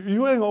profanity. And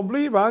you ain't gonna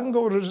believe it. I can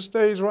go to the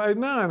stage right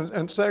now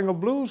and sing a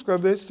blues, because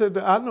they said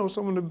that I know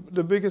some of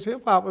the biggest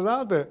hip-hoppers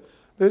out there.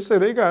 They say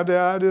they got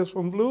their ideas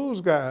from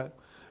blues guys.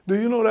 Do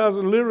you know there's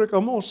a lyric,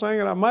 I'm gonna sing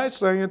it, I might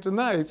sing it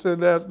tonight. It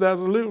said there's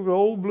a lyric, the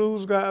old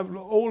blues guy,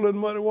 older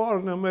than Muddy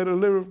Waters, and made a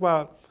lyric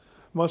about,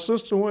 my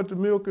sister went to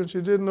milk and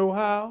she didn't know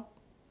how.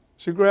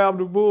 She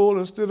grabbed a bull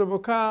instead of a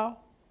cow.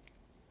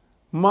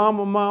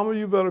 Mama, mama,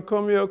 you better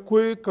come here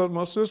quick, because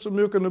my sister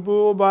milking the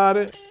bull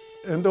body,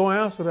 and don't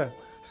answer that.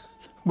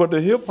 But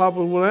the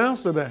hip-hoppers will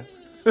answer that.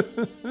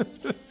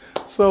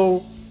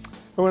 So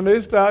when they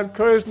start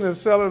cursing and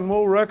selling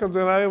more records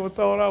than I ever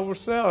thought I would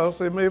sell, I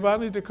say, maybe I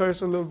need to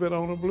curse a little bit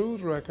on a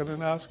blues record,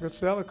 and I could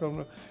sell it.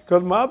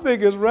 Because my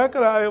biggest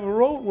record I ever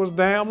wrote was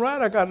Damn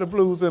Right I Got the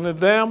Blues, and the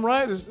Damn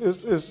Right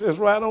is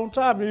right on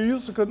top. You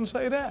used to couldn't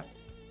say that.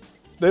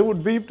 They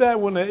would beep that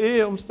when the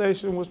AM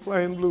station was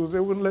playing blues. They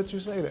wouldn't let you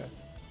say that.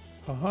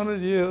 100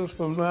 years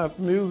from now, if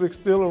music's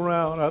still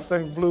around, I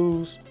think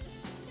blues,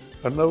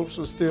 the notes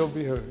will still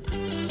be heard.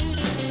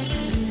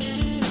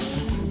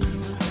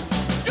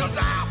 You're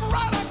damn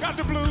right, I got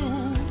the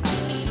blues.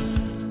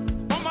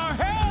 From my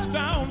head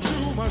down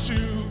to my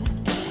shoes.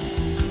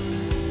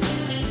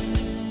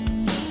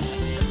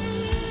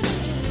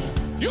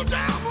 You're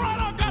damn right,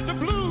 I got the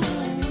blues.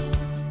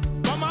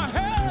 From my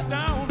head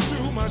down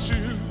to my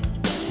shoes.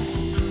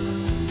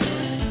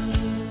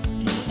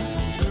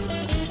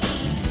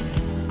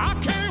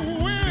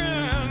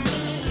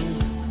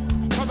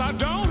 I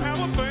don't have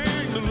a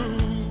thing to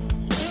lose.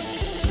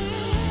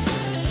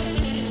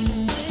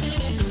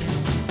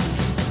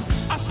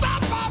 I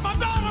stopped by my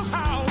daughter's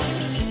house.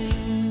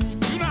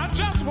 You know, I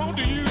just want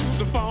to use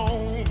the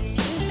phone.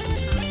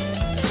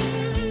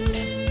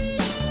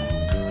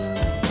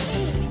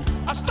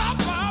 I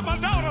stopped by my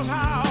daughter's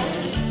house.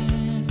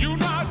 You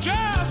know, I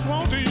just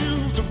want to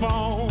use the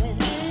phone.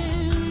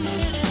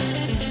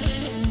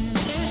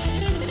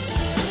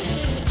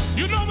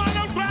 You know, my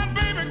little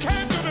grandbaby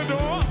came to the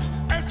door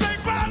and said,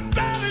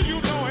 "Granddad,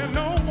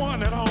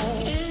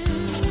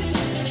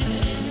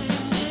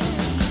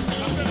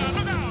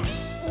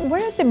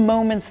 the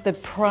moments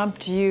that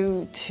prompt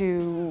you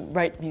to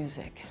write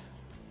music?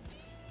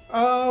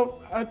 I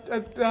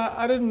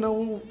didn't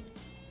know,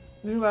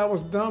 I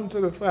was dumb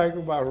to the fact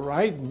about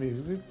writing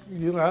music.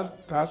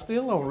 I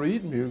still don't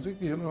read music,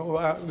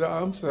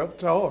 I'm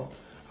self-taught.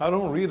 I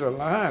don't read a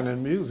line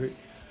in music.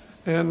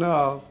 And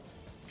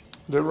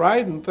the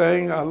writing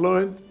thing I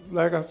learned,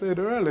 like I said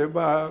earlier,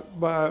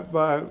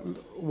 by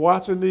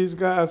watching these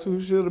guys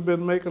who should have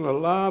been making a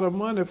lot of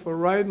money for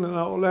writing and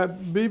all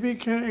that. B.B.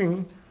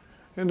 King,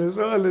 in his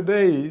early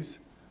days,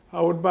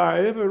 I would buy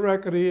every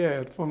record he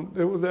had.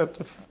 It was at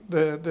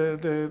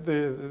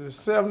the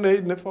 7, 8,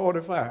 and the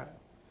 45.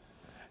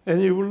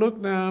 And you would look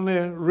down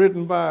there,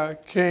 written by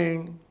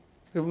King,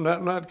 if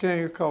not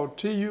King, it's called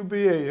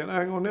T-U-B-A, and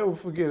I ain't gonna never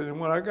forget it. And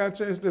when I got a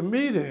chance to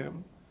meet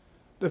him,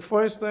 the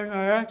first thing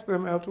I asked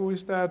him after we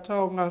started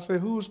talking, I said,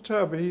 "Who's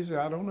Tubby?" He said,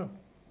 "I don't know."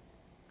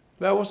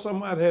 That was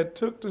somebody that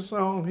took the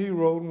song he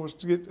wrote and was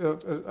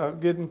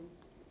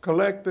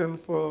collecting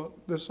for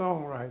the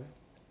songwriting.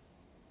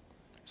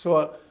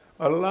 So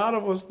a lot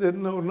of us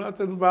didn't know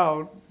nothing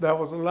about, there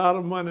was a lot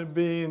of money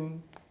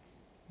being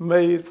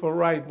made for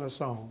writing a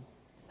song.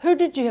 Who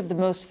did you have the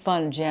most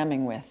fun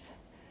jamming with?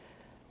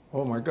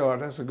 Oh my God,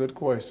 that's a good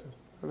question.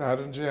 I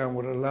done jammed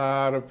with a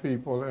lot of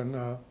people,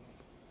 and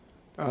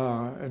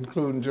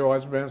including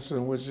George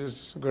Benson, which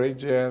is a great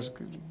jazz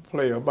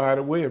player. By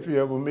the way, if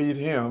you ever meet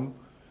him,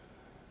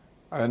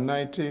 in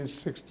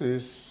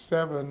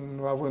 1967,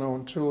 I went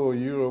on tour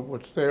Europe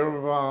with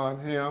Sarah Vaughan,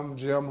 him,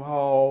 Jim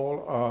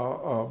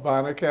Hall,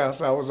 Bonnie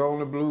Castle. I was the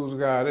only blues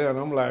guy there, and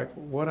I'm like,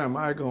 what am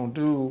I gonna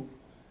do?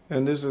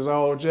 And this is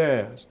all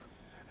jazz.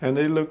 And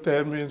they looked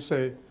at me and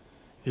say,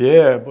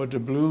 yeah, but the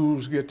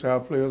blues guitar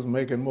players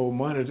making more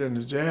money than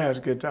the jazz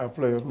guitar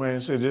players, man.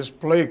 Said, just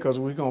play, because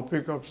we're gonna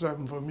pick up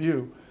something from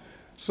you.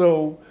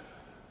 So,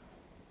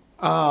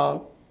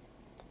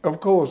 of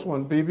course,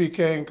 when B.B.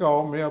 King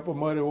called me up or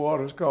Muddy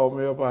Waters called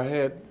me up, I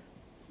had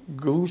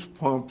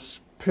goosebumps,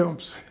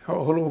 pimps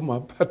all over my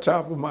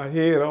top of my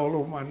head, all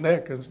over my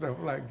neck and stuff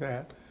like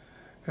that.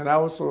 And I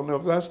was so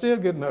nervous. I still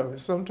get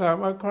nervous.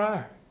 Sometimes I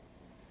cry.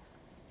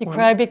 You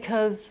cry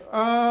because?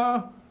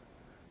 I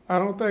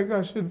don't think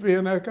I should be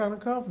in that kind of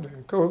company,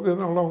 because they're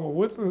no longer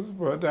with us.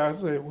 But I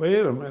say,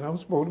 wait a minute, I'm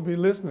supposed to be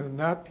listening,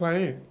 not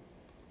playing.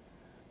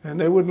 And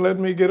they wouldn't let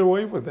me get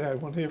away with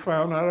that. When they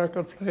found out I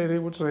could play, they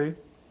would say,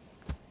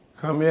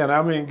 come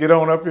in, get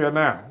on up here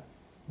now.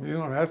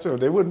 That's what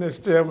they wouldn't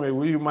just tell me,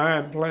 will you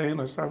mind playing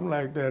or something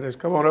like that. It's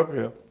come on up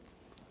here,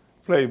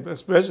 play,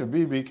 especially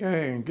B.B.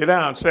 King. Get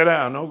down, sit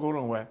down, don't go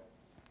nowhere.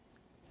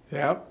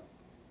 Yep,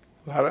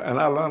 and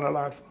I learned a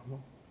lot from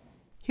them.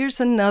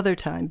 Here's another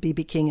time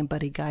B.B. King and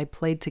Buddy Guy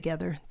played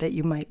together that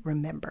you might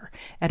remember,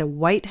 at a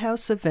White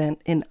House event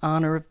in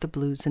honor of the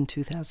blues in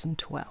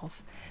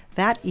 2012.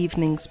 That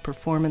evening's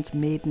performance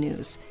made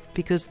news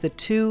because the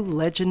two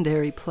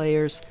legendary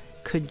players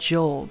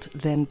cajoled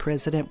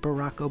then-President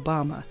Barack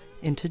Obama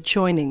into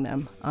joining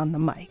them on the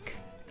mic.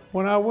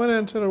 When I went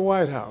into the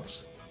White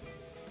House,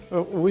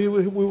 we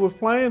were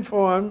playing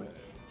for him,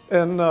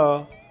 and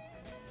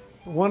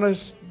one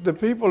of the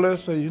people there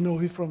said,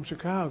 he's from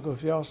Chicago.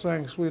 If y'all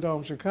sang Sweet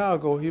Home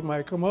Chicago, he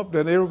might come up.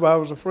 Then everybody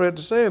was afraid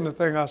to say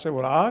anything. I said,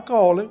 well, I'll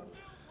call him.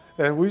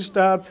 And we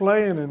started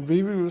playing, and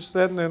B.B. was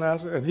sitting there,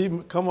 and he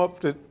come up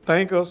to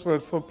thank us for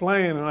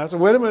playing. And I said,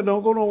 wait a minute,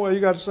 don't go nowhere.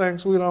 You got to sing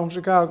Sweet Home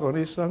Chicago. And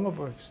he sung a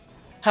verse.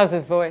 How's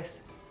his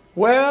voice?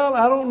 Well,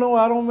 I don't know.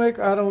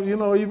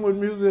 Even with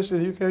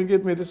musicians, you can't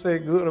get me to say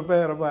good or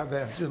bad about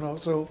that,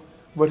 so,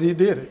 but he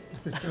did it.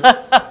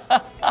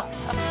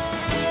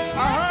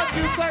 I heard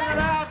you singing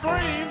Al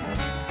Green,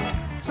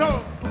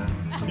 so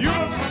you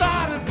have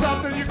started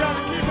something, you got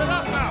to keep it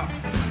up now.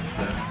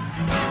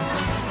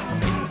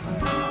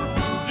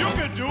 You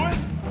can do it.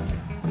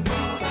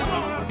 Come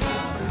on now.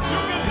 You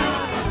can do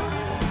it.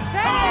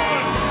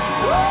 Sing!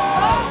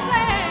 Oh,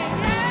 sing!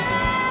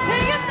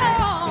 Sing your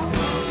song.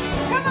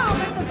 Come on,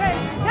 Mr.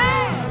 President,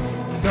 sing!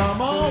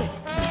 Come on.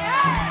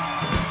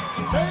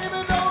 Baby,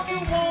 don't you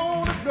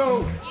want to go?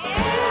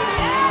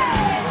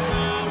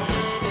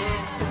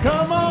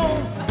 Come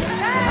on.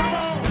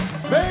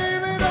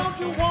 Baby, don't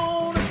you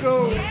want to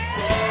go?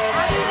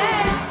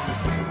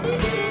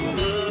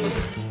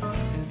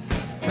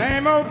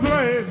 Same old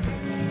place,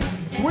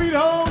 Sweet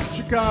Home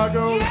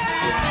Chicago.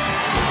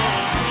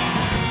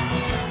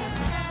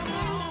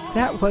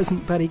 That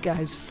wasn't Buddy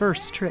Guy's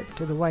first trip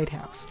to the White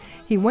House.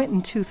 He went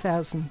in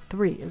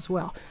 2003 as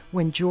well,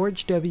 when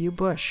George W.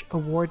 Bush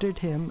awarded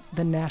him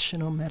the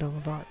National Medal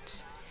of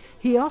Arts.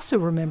 He also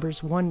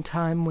remembers one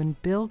time when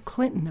Bill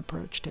Clinton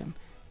approached him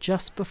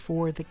just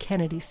before the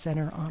Kennedy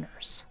Center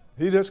honors.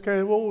 He just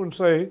came over and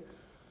said,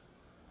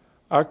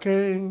 I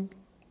came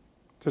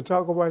to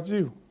talk about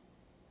you.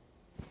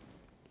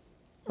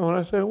 And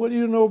I said, what do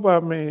you know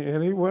about me?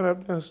 And he went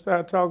up there and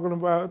started talking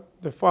about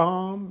the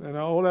farm and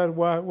all that,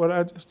 what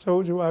I just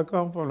told you where I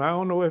come from. I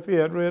don't know if he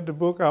had read the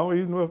book. I don't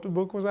even know if the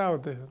book was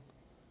out there.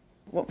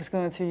 What was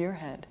going through your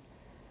head?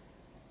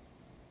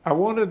 I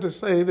wanted to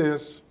say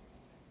this,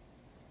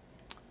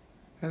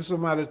 and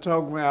somebody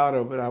talked me out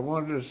of it. I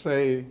wanted to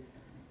say,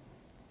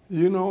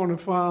 You know, on a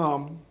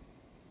farm,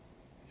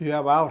 you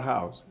have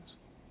outhouses,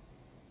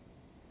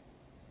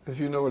 if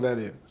you know what that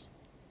is.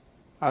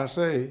 I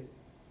say,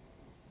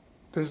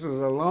 this is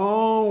a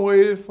long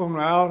way from the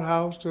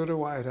outhouse to the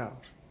White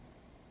House.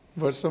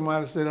 But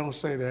somebody said, don't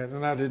say that,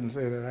 and I didn't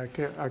say that.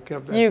 I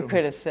kept that. You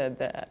could have said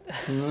that.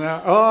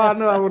 Now, oh, I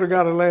know I would have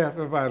got a laugh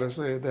if I'd have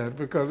said that,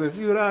 because if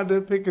you're out there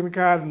picking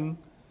cotton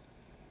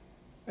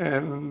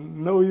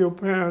and know your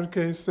parents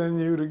can't send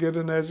you to get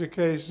an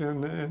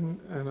education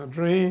and a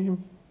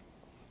dream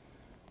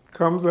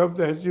comes up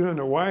that you're in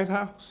the White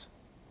House,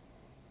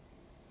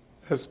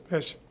 that's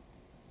special.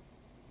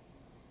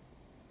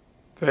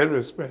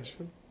 Very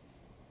special.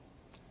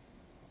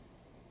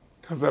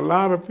 Because a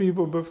lot of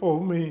people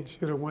before me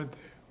should have went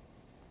there,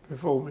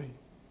 before me.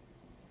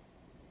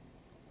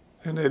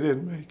 And they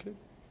didn't make it.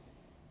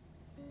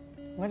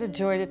 What a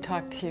joy to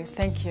talk to you.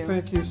 Thank you.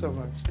 Thank you so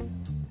much.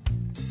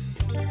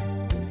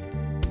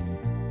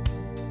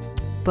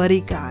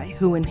 Buddy Guy,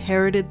 who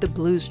inherited the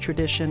blues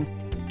tradition,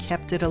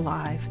 kept it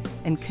alive,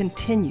 and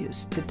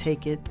continues to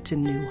take it to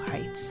new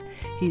heights.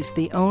 He's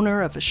the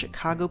owner of a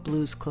Chicago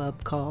blues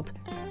club called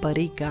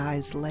Buddy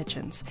Guy's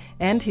Legends,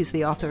 and he's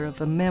the author of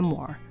a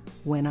memoir,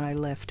 When I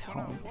Left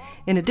Home.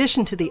 In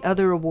addition to the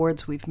other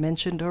awards we've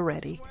mentioned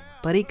already,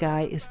 Buddy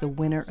Guy is the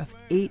winner of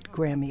 8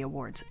 Grammy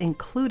Awards,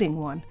 including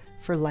one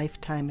for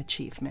Lifetime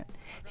Achievement.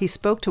 He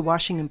spoke to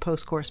Washington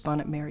Post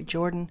correspondent Mary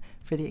Jordan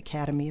for the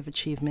Academy of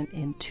Achievement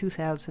in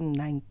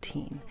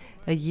 2019,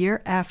 a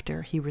year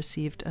after he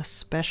received a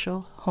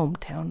special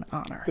hometown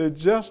honor. They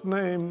just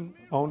named,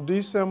 on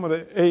December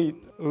the 8th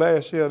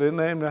last year, they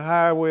named the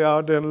highway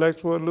out there in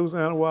Lexwood,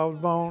 Louisiana, where I was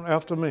born,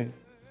 after me.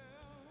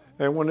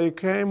 And when they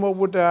came up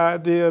with the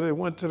idea, they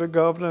went to the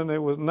governor, and it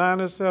was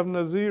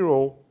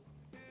 97-0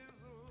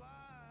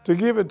 to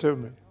give it to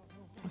me.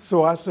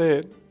 So I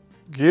said,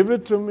 give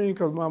it to me,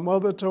 because my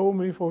mother told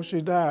me before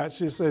she died,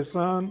 she said,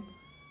 son,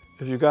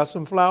 if you got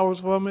some flowers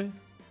for me,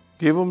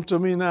 give them to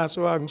me now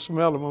so I can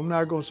smell them. I'm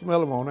not going to smell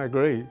them on that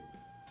grave.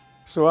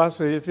 So I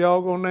said, if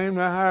y'all going to name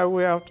that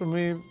highway after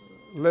me,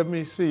 let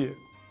me see it.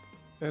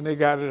 And they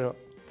got it up.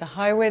 The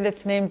highway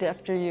that's named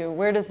after you,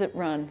 where does it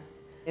run?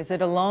 Is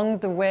it along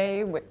the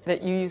way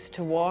that you used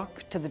to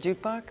walk to the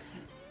jukebox?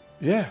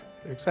 Yeah,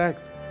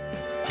 exactly.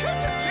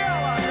 Can't you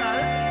tell I got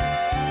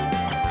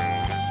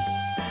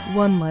it?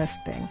 One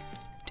last thing.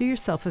 Do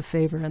yourself a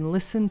favor and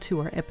listen to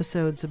our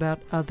episodes about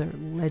other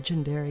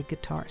legendary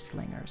guitar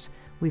slingers.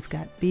 We've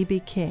got B.B.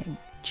 King,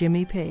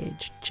 Jimmy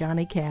Page,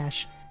 Johnny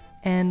Cash,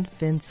 and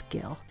Vince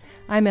Gill.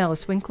 I'm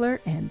Alice Winkler,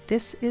 and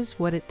this is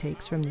What It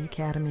Takes from the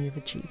Academy of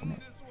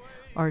Achievement.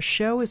 Our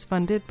show is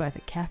funded by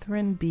the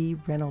Catherine B.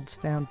 Reynolds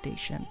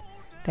Foundation.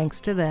 Thanks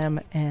to them,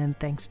 and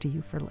thanks to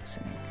you for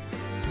listening.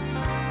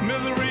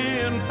 Misery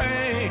and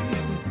pain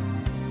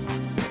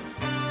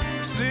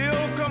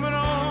still coming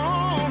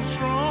on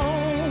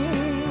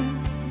strong.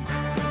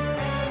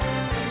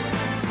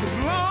 As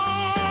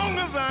long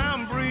as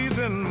I'm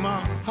breathing,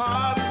 my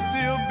heart is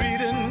still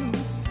beating.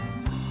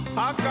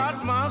 I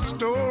got my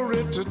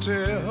story to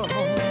tell.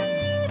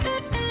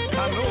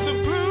 I know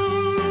the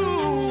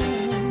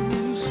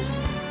blues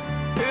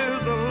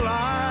is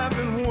alive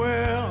and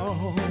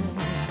well.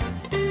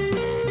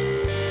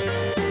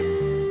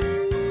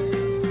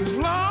 As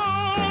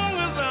long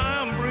as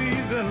I'm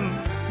breathing,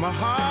 my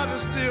heart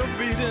is still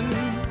beating.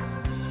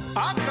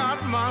 I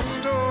got my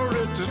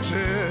story to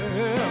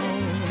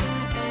tell.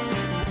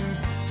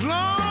 As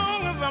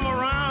long as I'm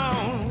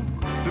around,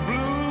 the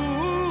blues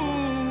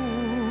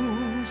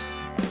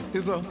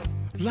is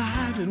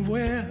alive and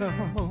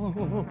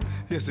well.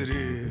 Yes, it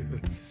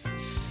is.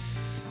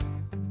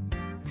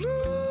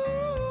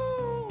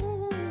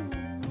 Blue.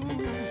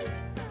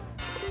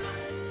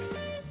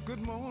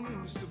 Good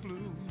morning, Mr. Blue.